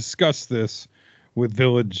already discussed this with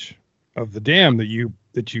Village of the Damned that you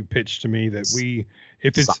pitched to me that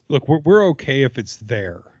we're okay if it's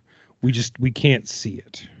there. We can't see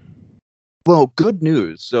it. Well, good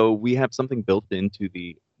news. So we have something built into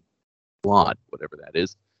the plot, whatever that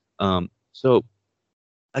is. So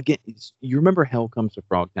again, you remember Hell Comes to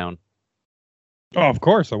Frogtown? Oh, of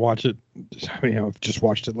course. I watch it. I've just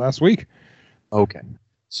watched it last week. Okay.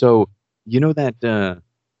 So you know that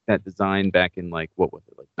design back in like what was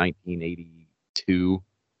it, like 1982,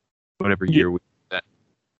 whatever year we that.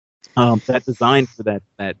 That design for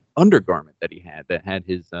that undergarment that he had that had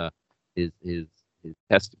his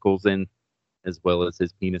testicles in, as well as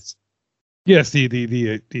his penis. Yes,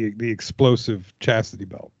 the explosive chastity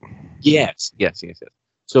belt. Yes.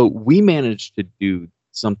 So we managed to do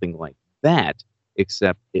something like that,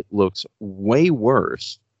 except it looks way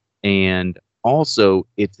worse, and also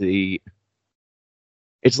it's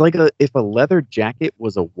like if a leather jacket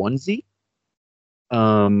was a onesie.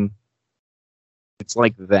 It's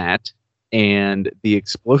like that, and the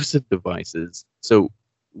explosive devices. So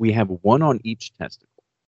we have one on each testicle,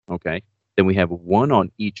 okay? Then we have one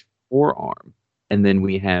on each forearm, and then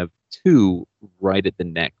we have two right at the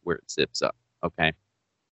neck where it zips up, okay?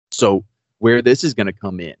 So where this is going to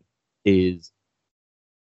come in is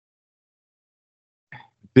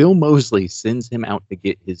Bill Moseley sends him out to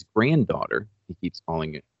get his granddaughter. He keeps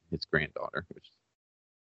calling it his granddaughter, which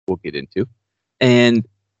we'll get into. And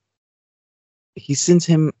he sends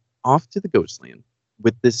him off to the Ghostland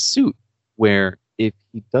with this suit where if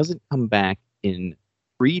he doesn't come back in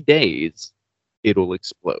 3 days, it'll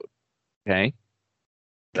explode. Okay?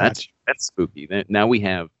 That's spooky. Now we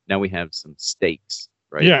have some stakes,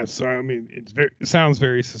 right? Yes, I mean it sounds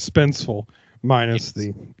very suspenseful, minus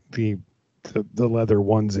the leather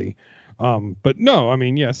onesie. But no, I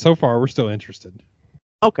mean, yeah, so far we're still interested.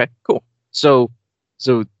 Okay, cool. So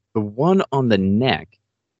the one on the neck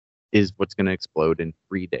is what's going to explode in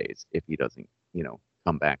 3 days if he doesn't,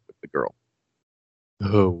 come back with the girl.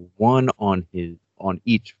 The one on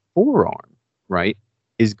each forearm, right,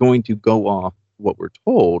 is going to go off, what we're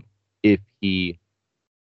told, if he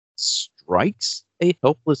strikes a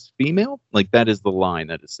helpless female. Like, that is the line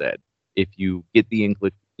that is said. If you get the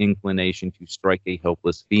inclination to strike a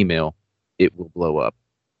helpless female, it will blow up.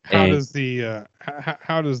 How does the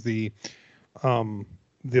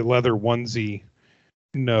leather onesie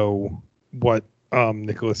know what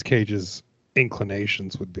Nicolas Cage's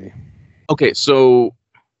inclinations would be? Okay, so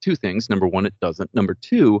 2 things. Number 1, it doesn't. Number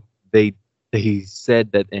 2, they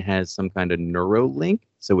said that it has some kind of neuro link,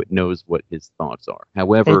 so it knows what his thoughts are.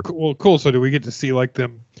 However, cool. So do we get to see like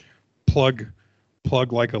them plug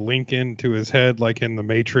like a link into his head, like in The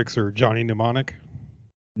Matrix or Johnny Mnemonic?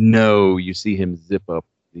 No, you see him zip up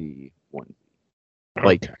the one.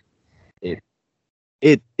 Like, okay.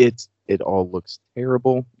 it all looks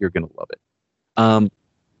terrible. You're gonna love it.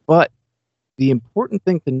 But the important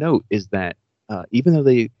thing to note is that even though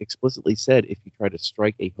they explicitly said if you try to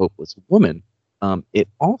strike a hopeless woman, it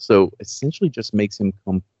also essentially just makes him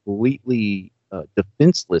completely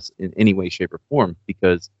defenseless in any way, shape, or form,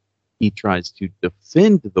 because he tries to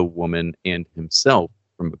defend the woman and himself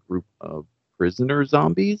from a group of prisoner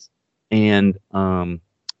zombies, and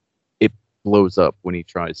it blows up when he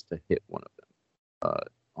tries to hit one of them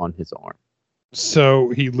on his arm.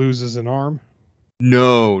 So he loses an arm?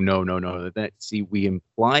 No. See, we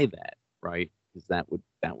imply that, right? Because that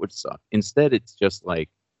would suck. Instead, it's just like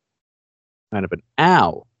kind of an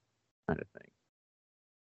ow kind of thing.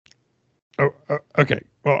 Oh, okay.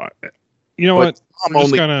 Well, you know what?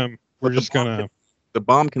 We're just gonna. The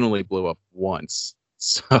bomb can only blow up once,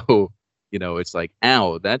 so it's like,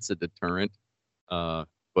 ow, that's a deterrent.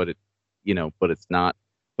 But it's not.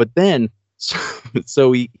 But then,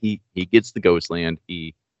 so he gets the Ghostland.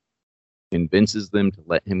 He convinces them to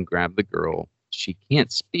let him grab the girl. She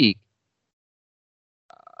can't speak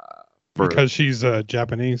because she's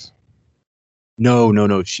Japanese.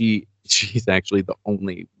 No. She's actually the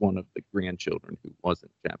only one of the grandchildren who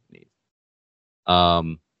wasn't Japanese.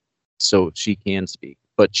 So she can speak,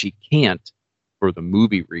 but she can't for the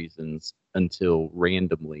movie reasons until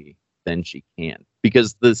randomly then she can,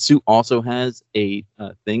 because the suit also has a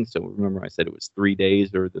thing. So remember I said it was 3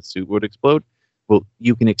 days or the suit would explode. Well,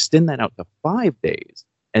 you can extend that out to 5 days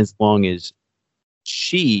as long as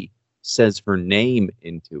she says her name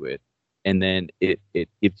into it, and then it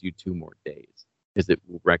gives you 2 more days because it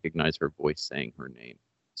will recognize her voice saying her name.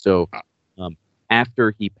 So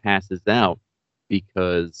after he passes out,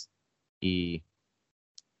 because he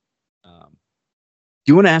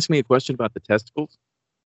do you want to ask me a question about the testicles?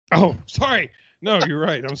 Oh, sorry. No, you're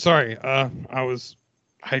right. I'm sorry. I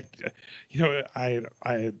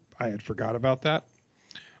had forgot about that.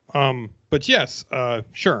 But yes,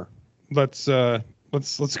 sure. Let's go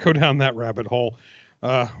down that rabbit hole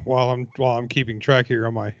while I'm keeping track here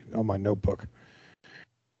on my notebook.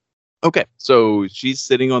 Okay, so she's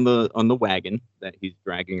sitting on the wagon that he's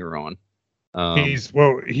dragging her on.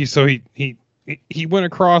 He went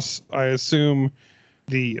across, I assume,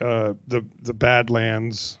 the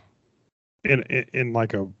Badlands in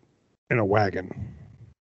a wagon.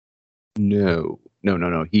 No.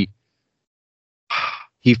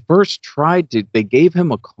 He first tried to. They gave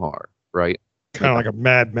him a car, right? Kind of like a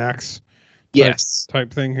Mad Max.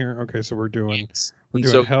 Type thing here. Okay, so we're doing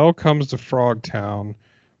Hell Comes to Frogtown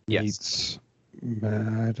meets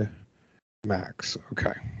Mad Max.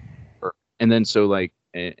 Okay. And then I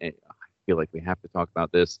feel like we have to talk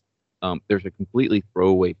about this. There's a completely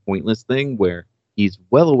throwaway, pointless thing where he's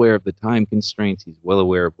well aware of the time constraints. He's well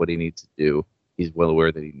aware of what he needs to do. He's well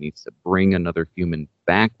aware that he needs to bring another human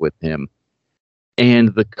back with him.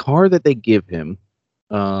 And the car that they give him,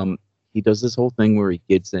 he does this whole thing where he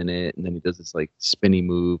gets in it, and then he does this like spinny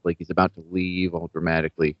move, like he's about to leave all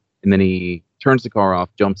dramatically. And then he turns the car off,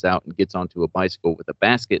 jumps out, and gets onto a bicycle with a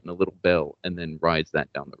basket and a little bell, and then rides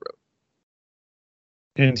that down the road.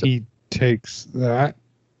 And so he takes that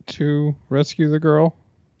to rescue the girl?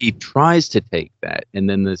 He tries to take that, and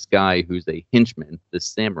then this guy who's a henchman, this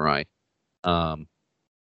samurai,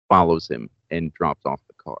 follows him and drops off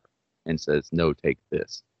the car and says, "No, take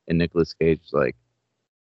this." And Nicolas Cage is like,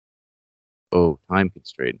 "Oh, time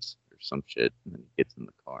constraints or some shit," and then he gets in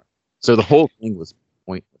the car. So the whole thing was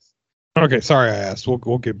pointless. Okay, sorry I asked.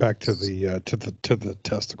 We'll get back to the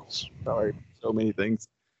testicles. Sorry, so many things.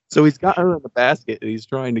 So he's got her in the basket, and he's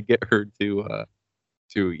trying to get her to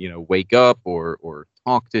wake up or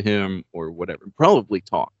talk to him or whatever. Probably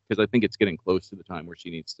talk, because I think it's getting close to the time where she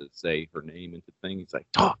needs to say her name into the thing. He's like,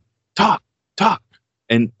 talk,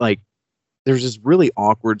 and like there's this really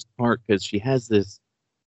awkward part because she has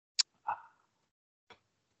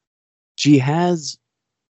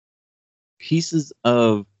pieces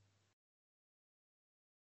of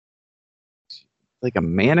like a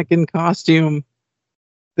mannequin costume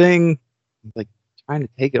thing, like trying to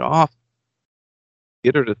take it off,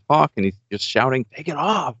 get her to talk, and he's just shouting, take it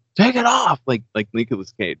off, like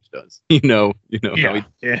Nicolas Cage does. You know. Yeah.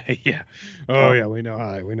 Oh yeah, we know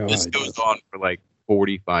how. This goes on for like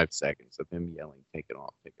 45 seconds of him yelling, take it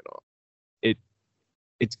off.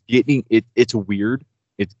 It's weird.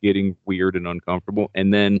 It's getting weird and uncomfortable.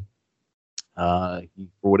 And then he,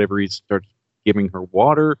 for whatever reason, starts giving her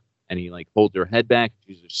water, and he like holds her head back.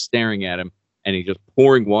 She's just staring at him, and he's just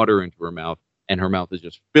pouring water into her mouth, and her mouth is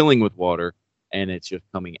just filling with water, and it's just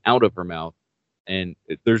coming out of her mouth. And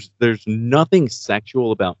there's nothing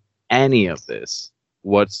sexual about any of this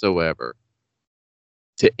whatsoever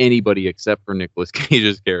to anybody except for Nicolas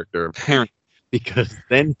Cage's character, apparently, because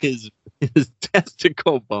then his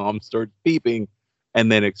testicle bomb starts beeping and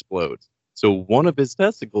then explodes. So one of his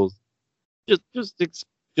testicles just gets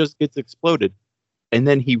exploded, and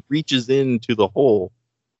then he reaches into the hole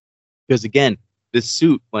because again, this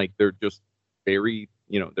suit, like they're just very,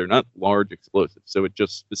 they're not large explosives, so it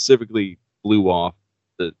just specifically blew off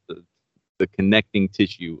the connecting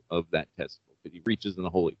tissue of that testicle. But he reaches in the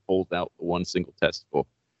hole, he pulls out the one single testicle,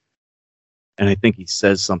 and I think he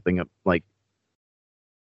says something like,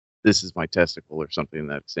 "This is my testicle," or something to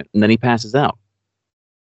that extent, and then he passes out.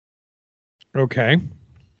 Okay.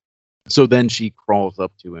 So then she crawls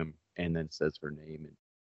up to him and then says her name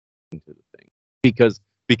into the thing because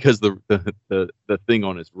the thing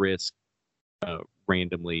on his wrist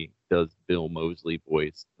randomly does Bill Moseley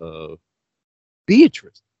voice of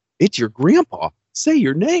Beatrice. It's your grandpa. Say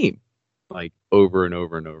your name, like over and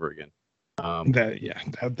over and over again.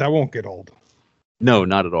 That won't get old. No,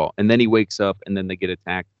 not at all. And then he wakes up, and then they get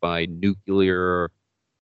attacked by nuclear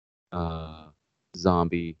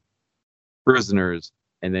zombie prisoners.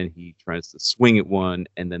 And then he tries to swing at one,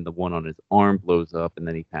 and then the one on his arm blows up, and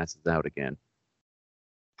then he passes out again.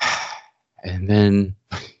 And then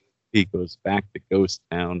he goes back to Ghost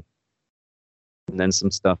Town, and then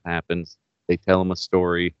some stuff happens. they tell him a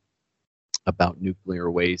story about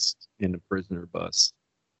nuclear waste in a prisoner bus.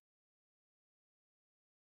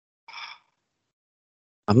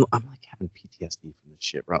 I'm like having PTSD from this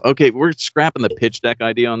shit, bro. Okay, we're scrapping the pitch deck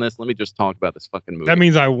idea on this. Let me just talk about this fucking movie. That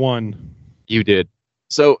means I won. You did.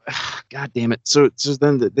 So, god damn it. So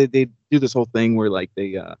then they do this whole thing where like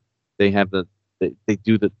they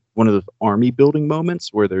do one of those army building moments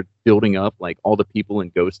where they're building up, like all the people in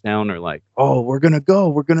Ghost Town are like, oh, we're gonna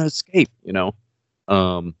escape, you know.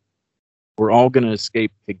 We're all gonna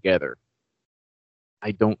escape together.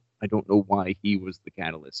 I don't know why he was the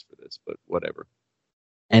catalyst for this, but whatever.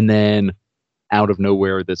 And then out of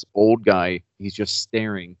nowhere, this old guy, he's just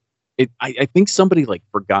staring. I think somebody like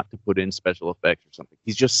forgot to put in special effects or something.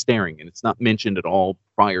 He's just staring, and it's not mentioned at all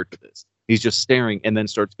prior to this. He's just staring and then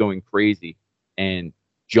starts going crazy and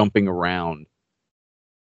jumping around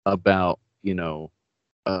about, you know,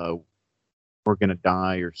 we're going to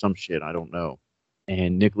die or some shit. I don't know.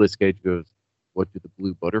 And Nicolas Cage goes, what do the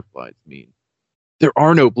blue butterflies mean? There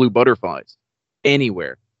are no blue butterflies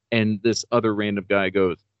anywhere. And this other random guy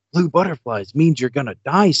goes, blue butterflies means you're going to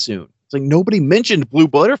die soon. It's like nobody mentioned blue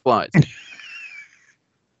butterflies.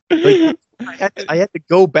 Like, I had to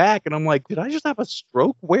go back and I'm like, did I just have a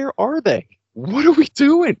stroke? Where are they? What are we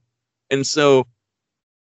doing? And so,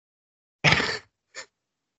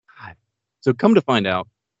 so come to find out,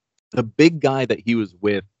 the big guy that he was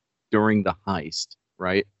with during the heist,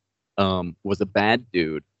 right, was a bad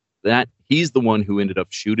dude. That he's the one who ended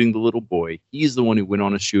up shooting the little boy. He's the one who went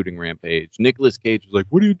on a shooting rampage. Nicolas Cage was like,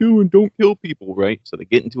 what are you doing? Don't kill people, right? So they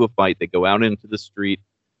get into a fight. They go out into the street.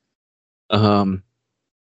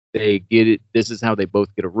 They get it. This is how they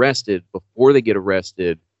both get arrested. Before they get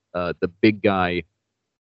arrested, the big guy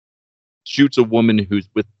shoots a woman who's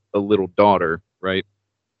with a little daughter, right?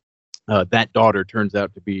 That daughter turns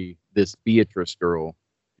out to be this Beatrice girl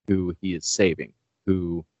who he is saving,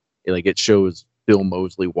 who, like, it shows Bill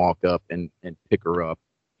Moseley walk up and pick her up,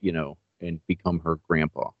 you know, and become her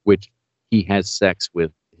grandpa, which he has sex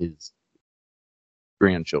with his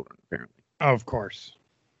grandchildren, apparently. Of course.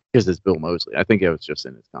 Because it's Bill Moseley. I think it was just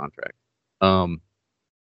in his contract.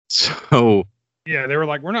 So yeah, they were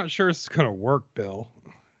like, we're not sure it's gonna work, Bill.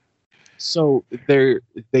 So they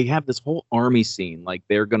have this whole army scene, like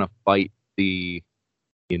they're gonna fight the,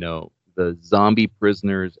 you know, the zombie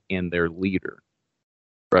prisoners and their leader,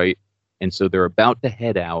 right? And so they're about to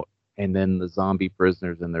head out, and then the zombie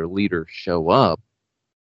prisoners and their leader show up.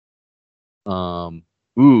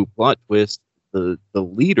 Plot twist: the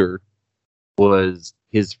leader was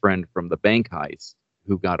his friend from the bank heist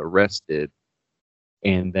who got arrested,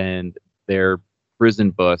 and then their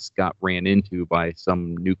prison bus got ran into by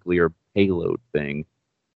some nuclear payload thing.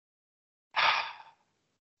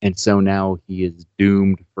 And so now he is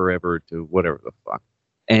doomed forever to whatever the fuck.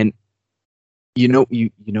 And you know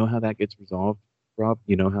how that gets resolved, Rob?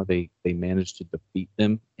 You know how they managed to defeat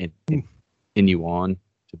them and continue on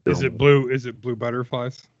to build. Is it blue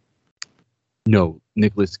butterflies? No,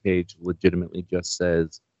 Nicolas Cage legitimately just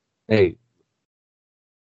says, hey,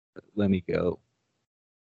 let me go.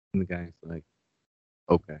 And the guy's like,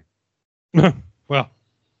 okay. Well,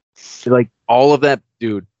 like all of that,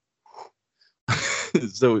 dude.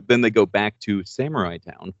 So then they go back to Samurai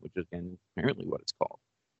Town, which is again apparently what it's called,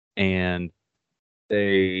 and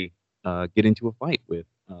they get into a fight with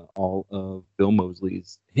all of Bill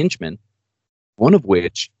Moseley's henchmen, one of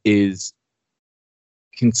which is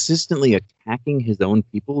consistently attacking his own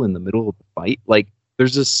people in the middle of the fight. Like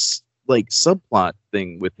there's this like subplot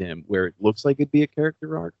thing with him where it looks like it'd be a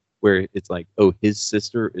character arc where it's like, oh, his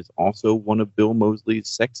sister is also one of Bill Moseley's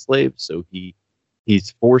sex slaves, so he's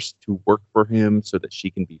forced to work for him so that she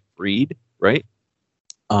can be freed, right?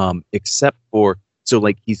 Except for, so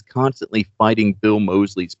like he's constantly fighting Bill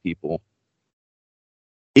Moseley's people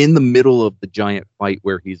in the middle of the giant fight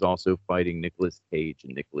where he's also fighting Nicolas Cage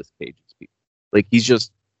and Nicolas Cage's people. Like it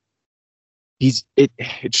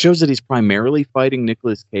shows that he's primarily fighting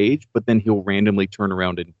Nicolas Cage, but then he'll randomly turn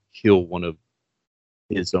around and kill one of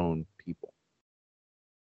his own people.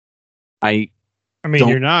 I mean,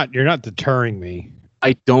 you're not deterring me.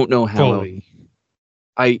 I don't know how fully.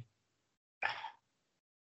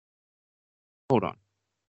 Hold on.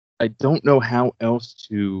 I don't know how else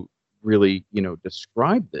to really,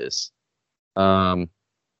 describe this. So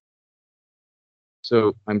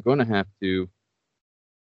I'm going to have to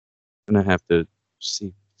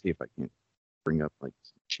see if I can bring up like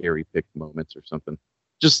cherry picked moments or something.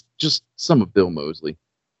 Just some of Bill Moseley,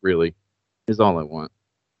 really, is all I want.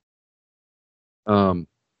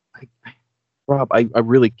 Rob, I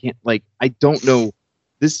really can't, like, I don't know.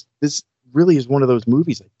 This really is one of those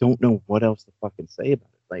movies I don't know what else to fucking say about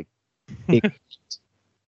it. Like,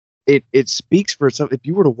 It speaks for itself. If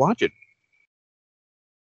you were to watch it,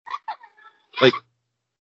 like,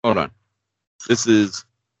 hold on, this is.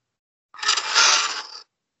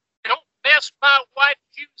 Don't mess my white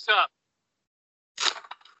shoes up.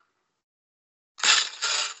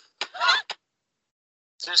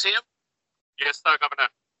 Is this him? Yes, sir, Governor.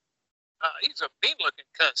 He's a mean-looking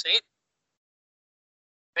cuss, ain't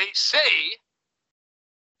he? They say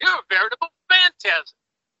you're a veritable phantasm.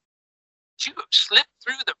 You have slipped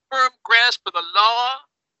through the firm grasp of the law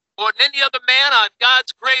more than any other man on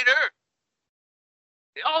God's great earth.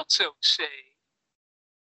 They also say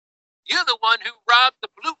you're the one who robbed the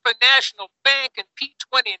Blooper National Bank in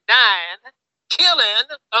P-29, killing,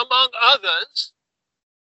 among others,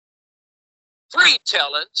 3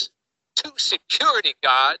 tellers, 2 security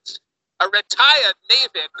guards, a retired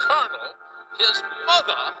Navy colonel, his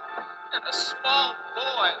mother, and a small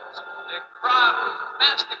boy whose cry was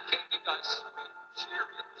masticating a sweet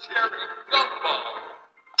cherry gumbo.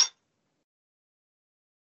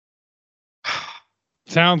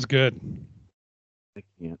 Sounds good. I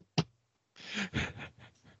can't.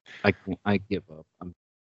 I give up.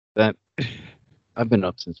 I've been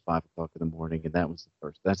up since 5 o'clock in the morning, and that was the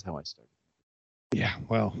first. That's how I started. Yeah,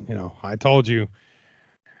 well, I told you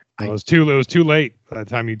it was too late by the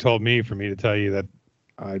time you told me for me to tell you that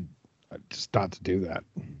I just not to do that.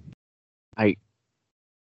 I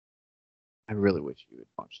really wish you had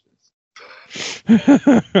watched this.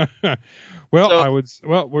 Well,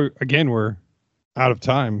 we're out of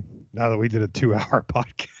time now that we did a 2-hour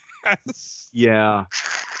podcast. Yeah.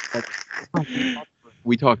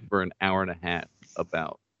 We talked for an hour and a half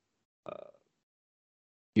about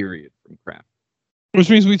period from Kraft. Which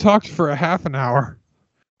means we talked for a half an hour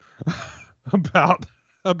about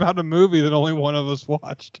a movie that only one of us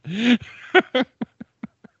watched.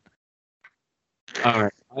 All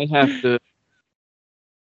right. I have to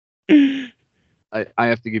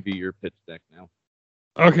give you your pitch deck now.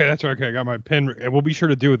 Okay, that's right. Okay, I got my pen. And we'll be sure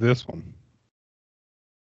to do this one.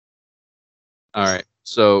 All right.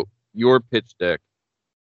 So your pitch deck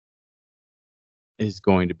is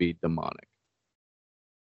going to be demonic.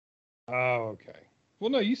 Oh, okay. Well,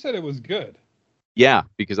 no, you said it was good. Yeah,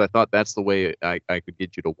 because I thought that's the way I could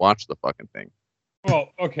get you to watch the fucking thing. Well,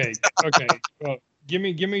 okay. Well, give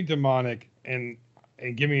me demonic and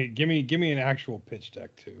give me an actual pitch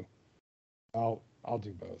deck too. I'll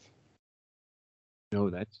do both. No,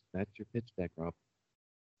 that's your pitch deck, Rob.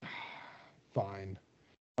 Fine.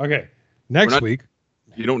 Okay. Next week.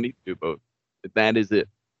 You don't need to do both. That is it.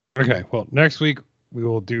 Okay. Well, next week we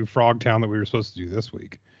will do Frogtown that we were supposed to do this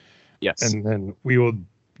week. Yes. And then we will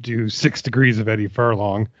do 6 Degrees of Eddie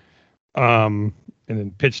Furlong. And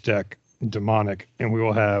then pitch deck demonic. And we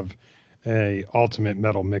will have a ultimate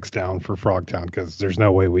metal mix down for Frogtown because there's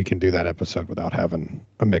no way we can do that episode without having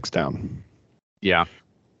a mix down. Yeah.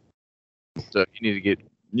 So you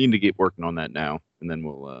need to get working on that now, and then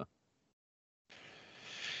we'll.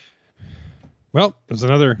 Well, there's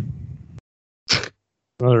another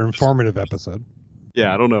informative episode.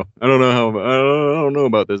 Yeah, I don't know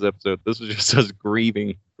about this episode. This was just us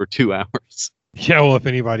grieving for 2 hours. Yeah, well, if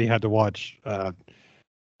anybody had to watch, oh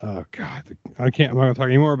God, I'm not gonna talk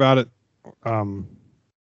anymore about it.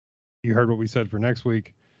 You heard what we said for next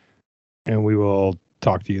week, and we will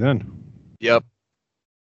talk to you then. Yep.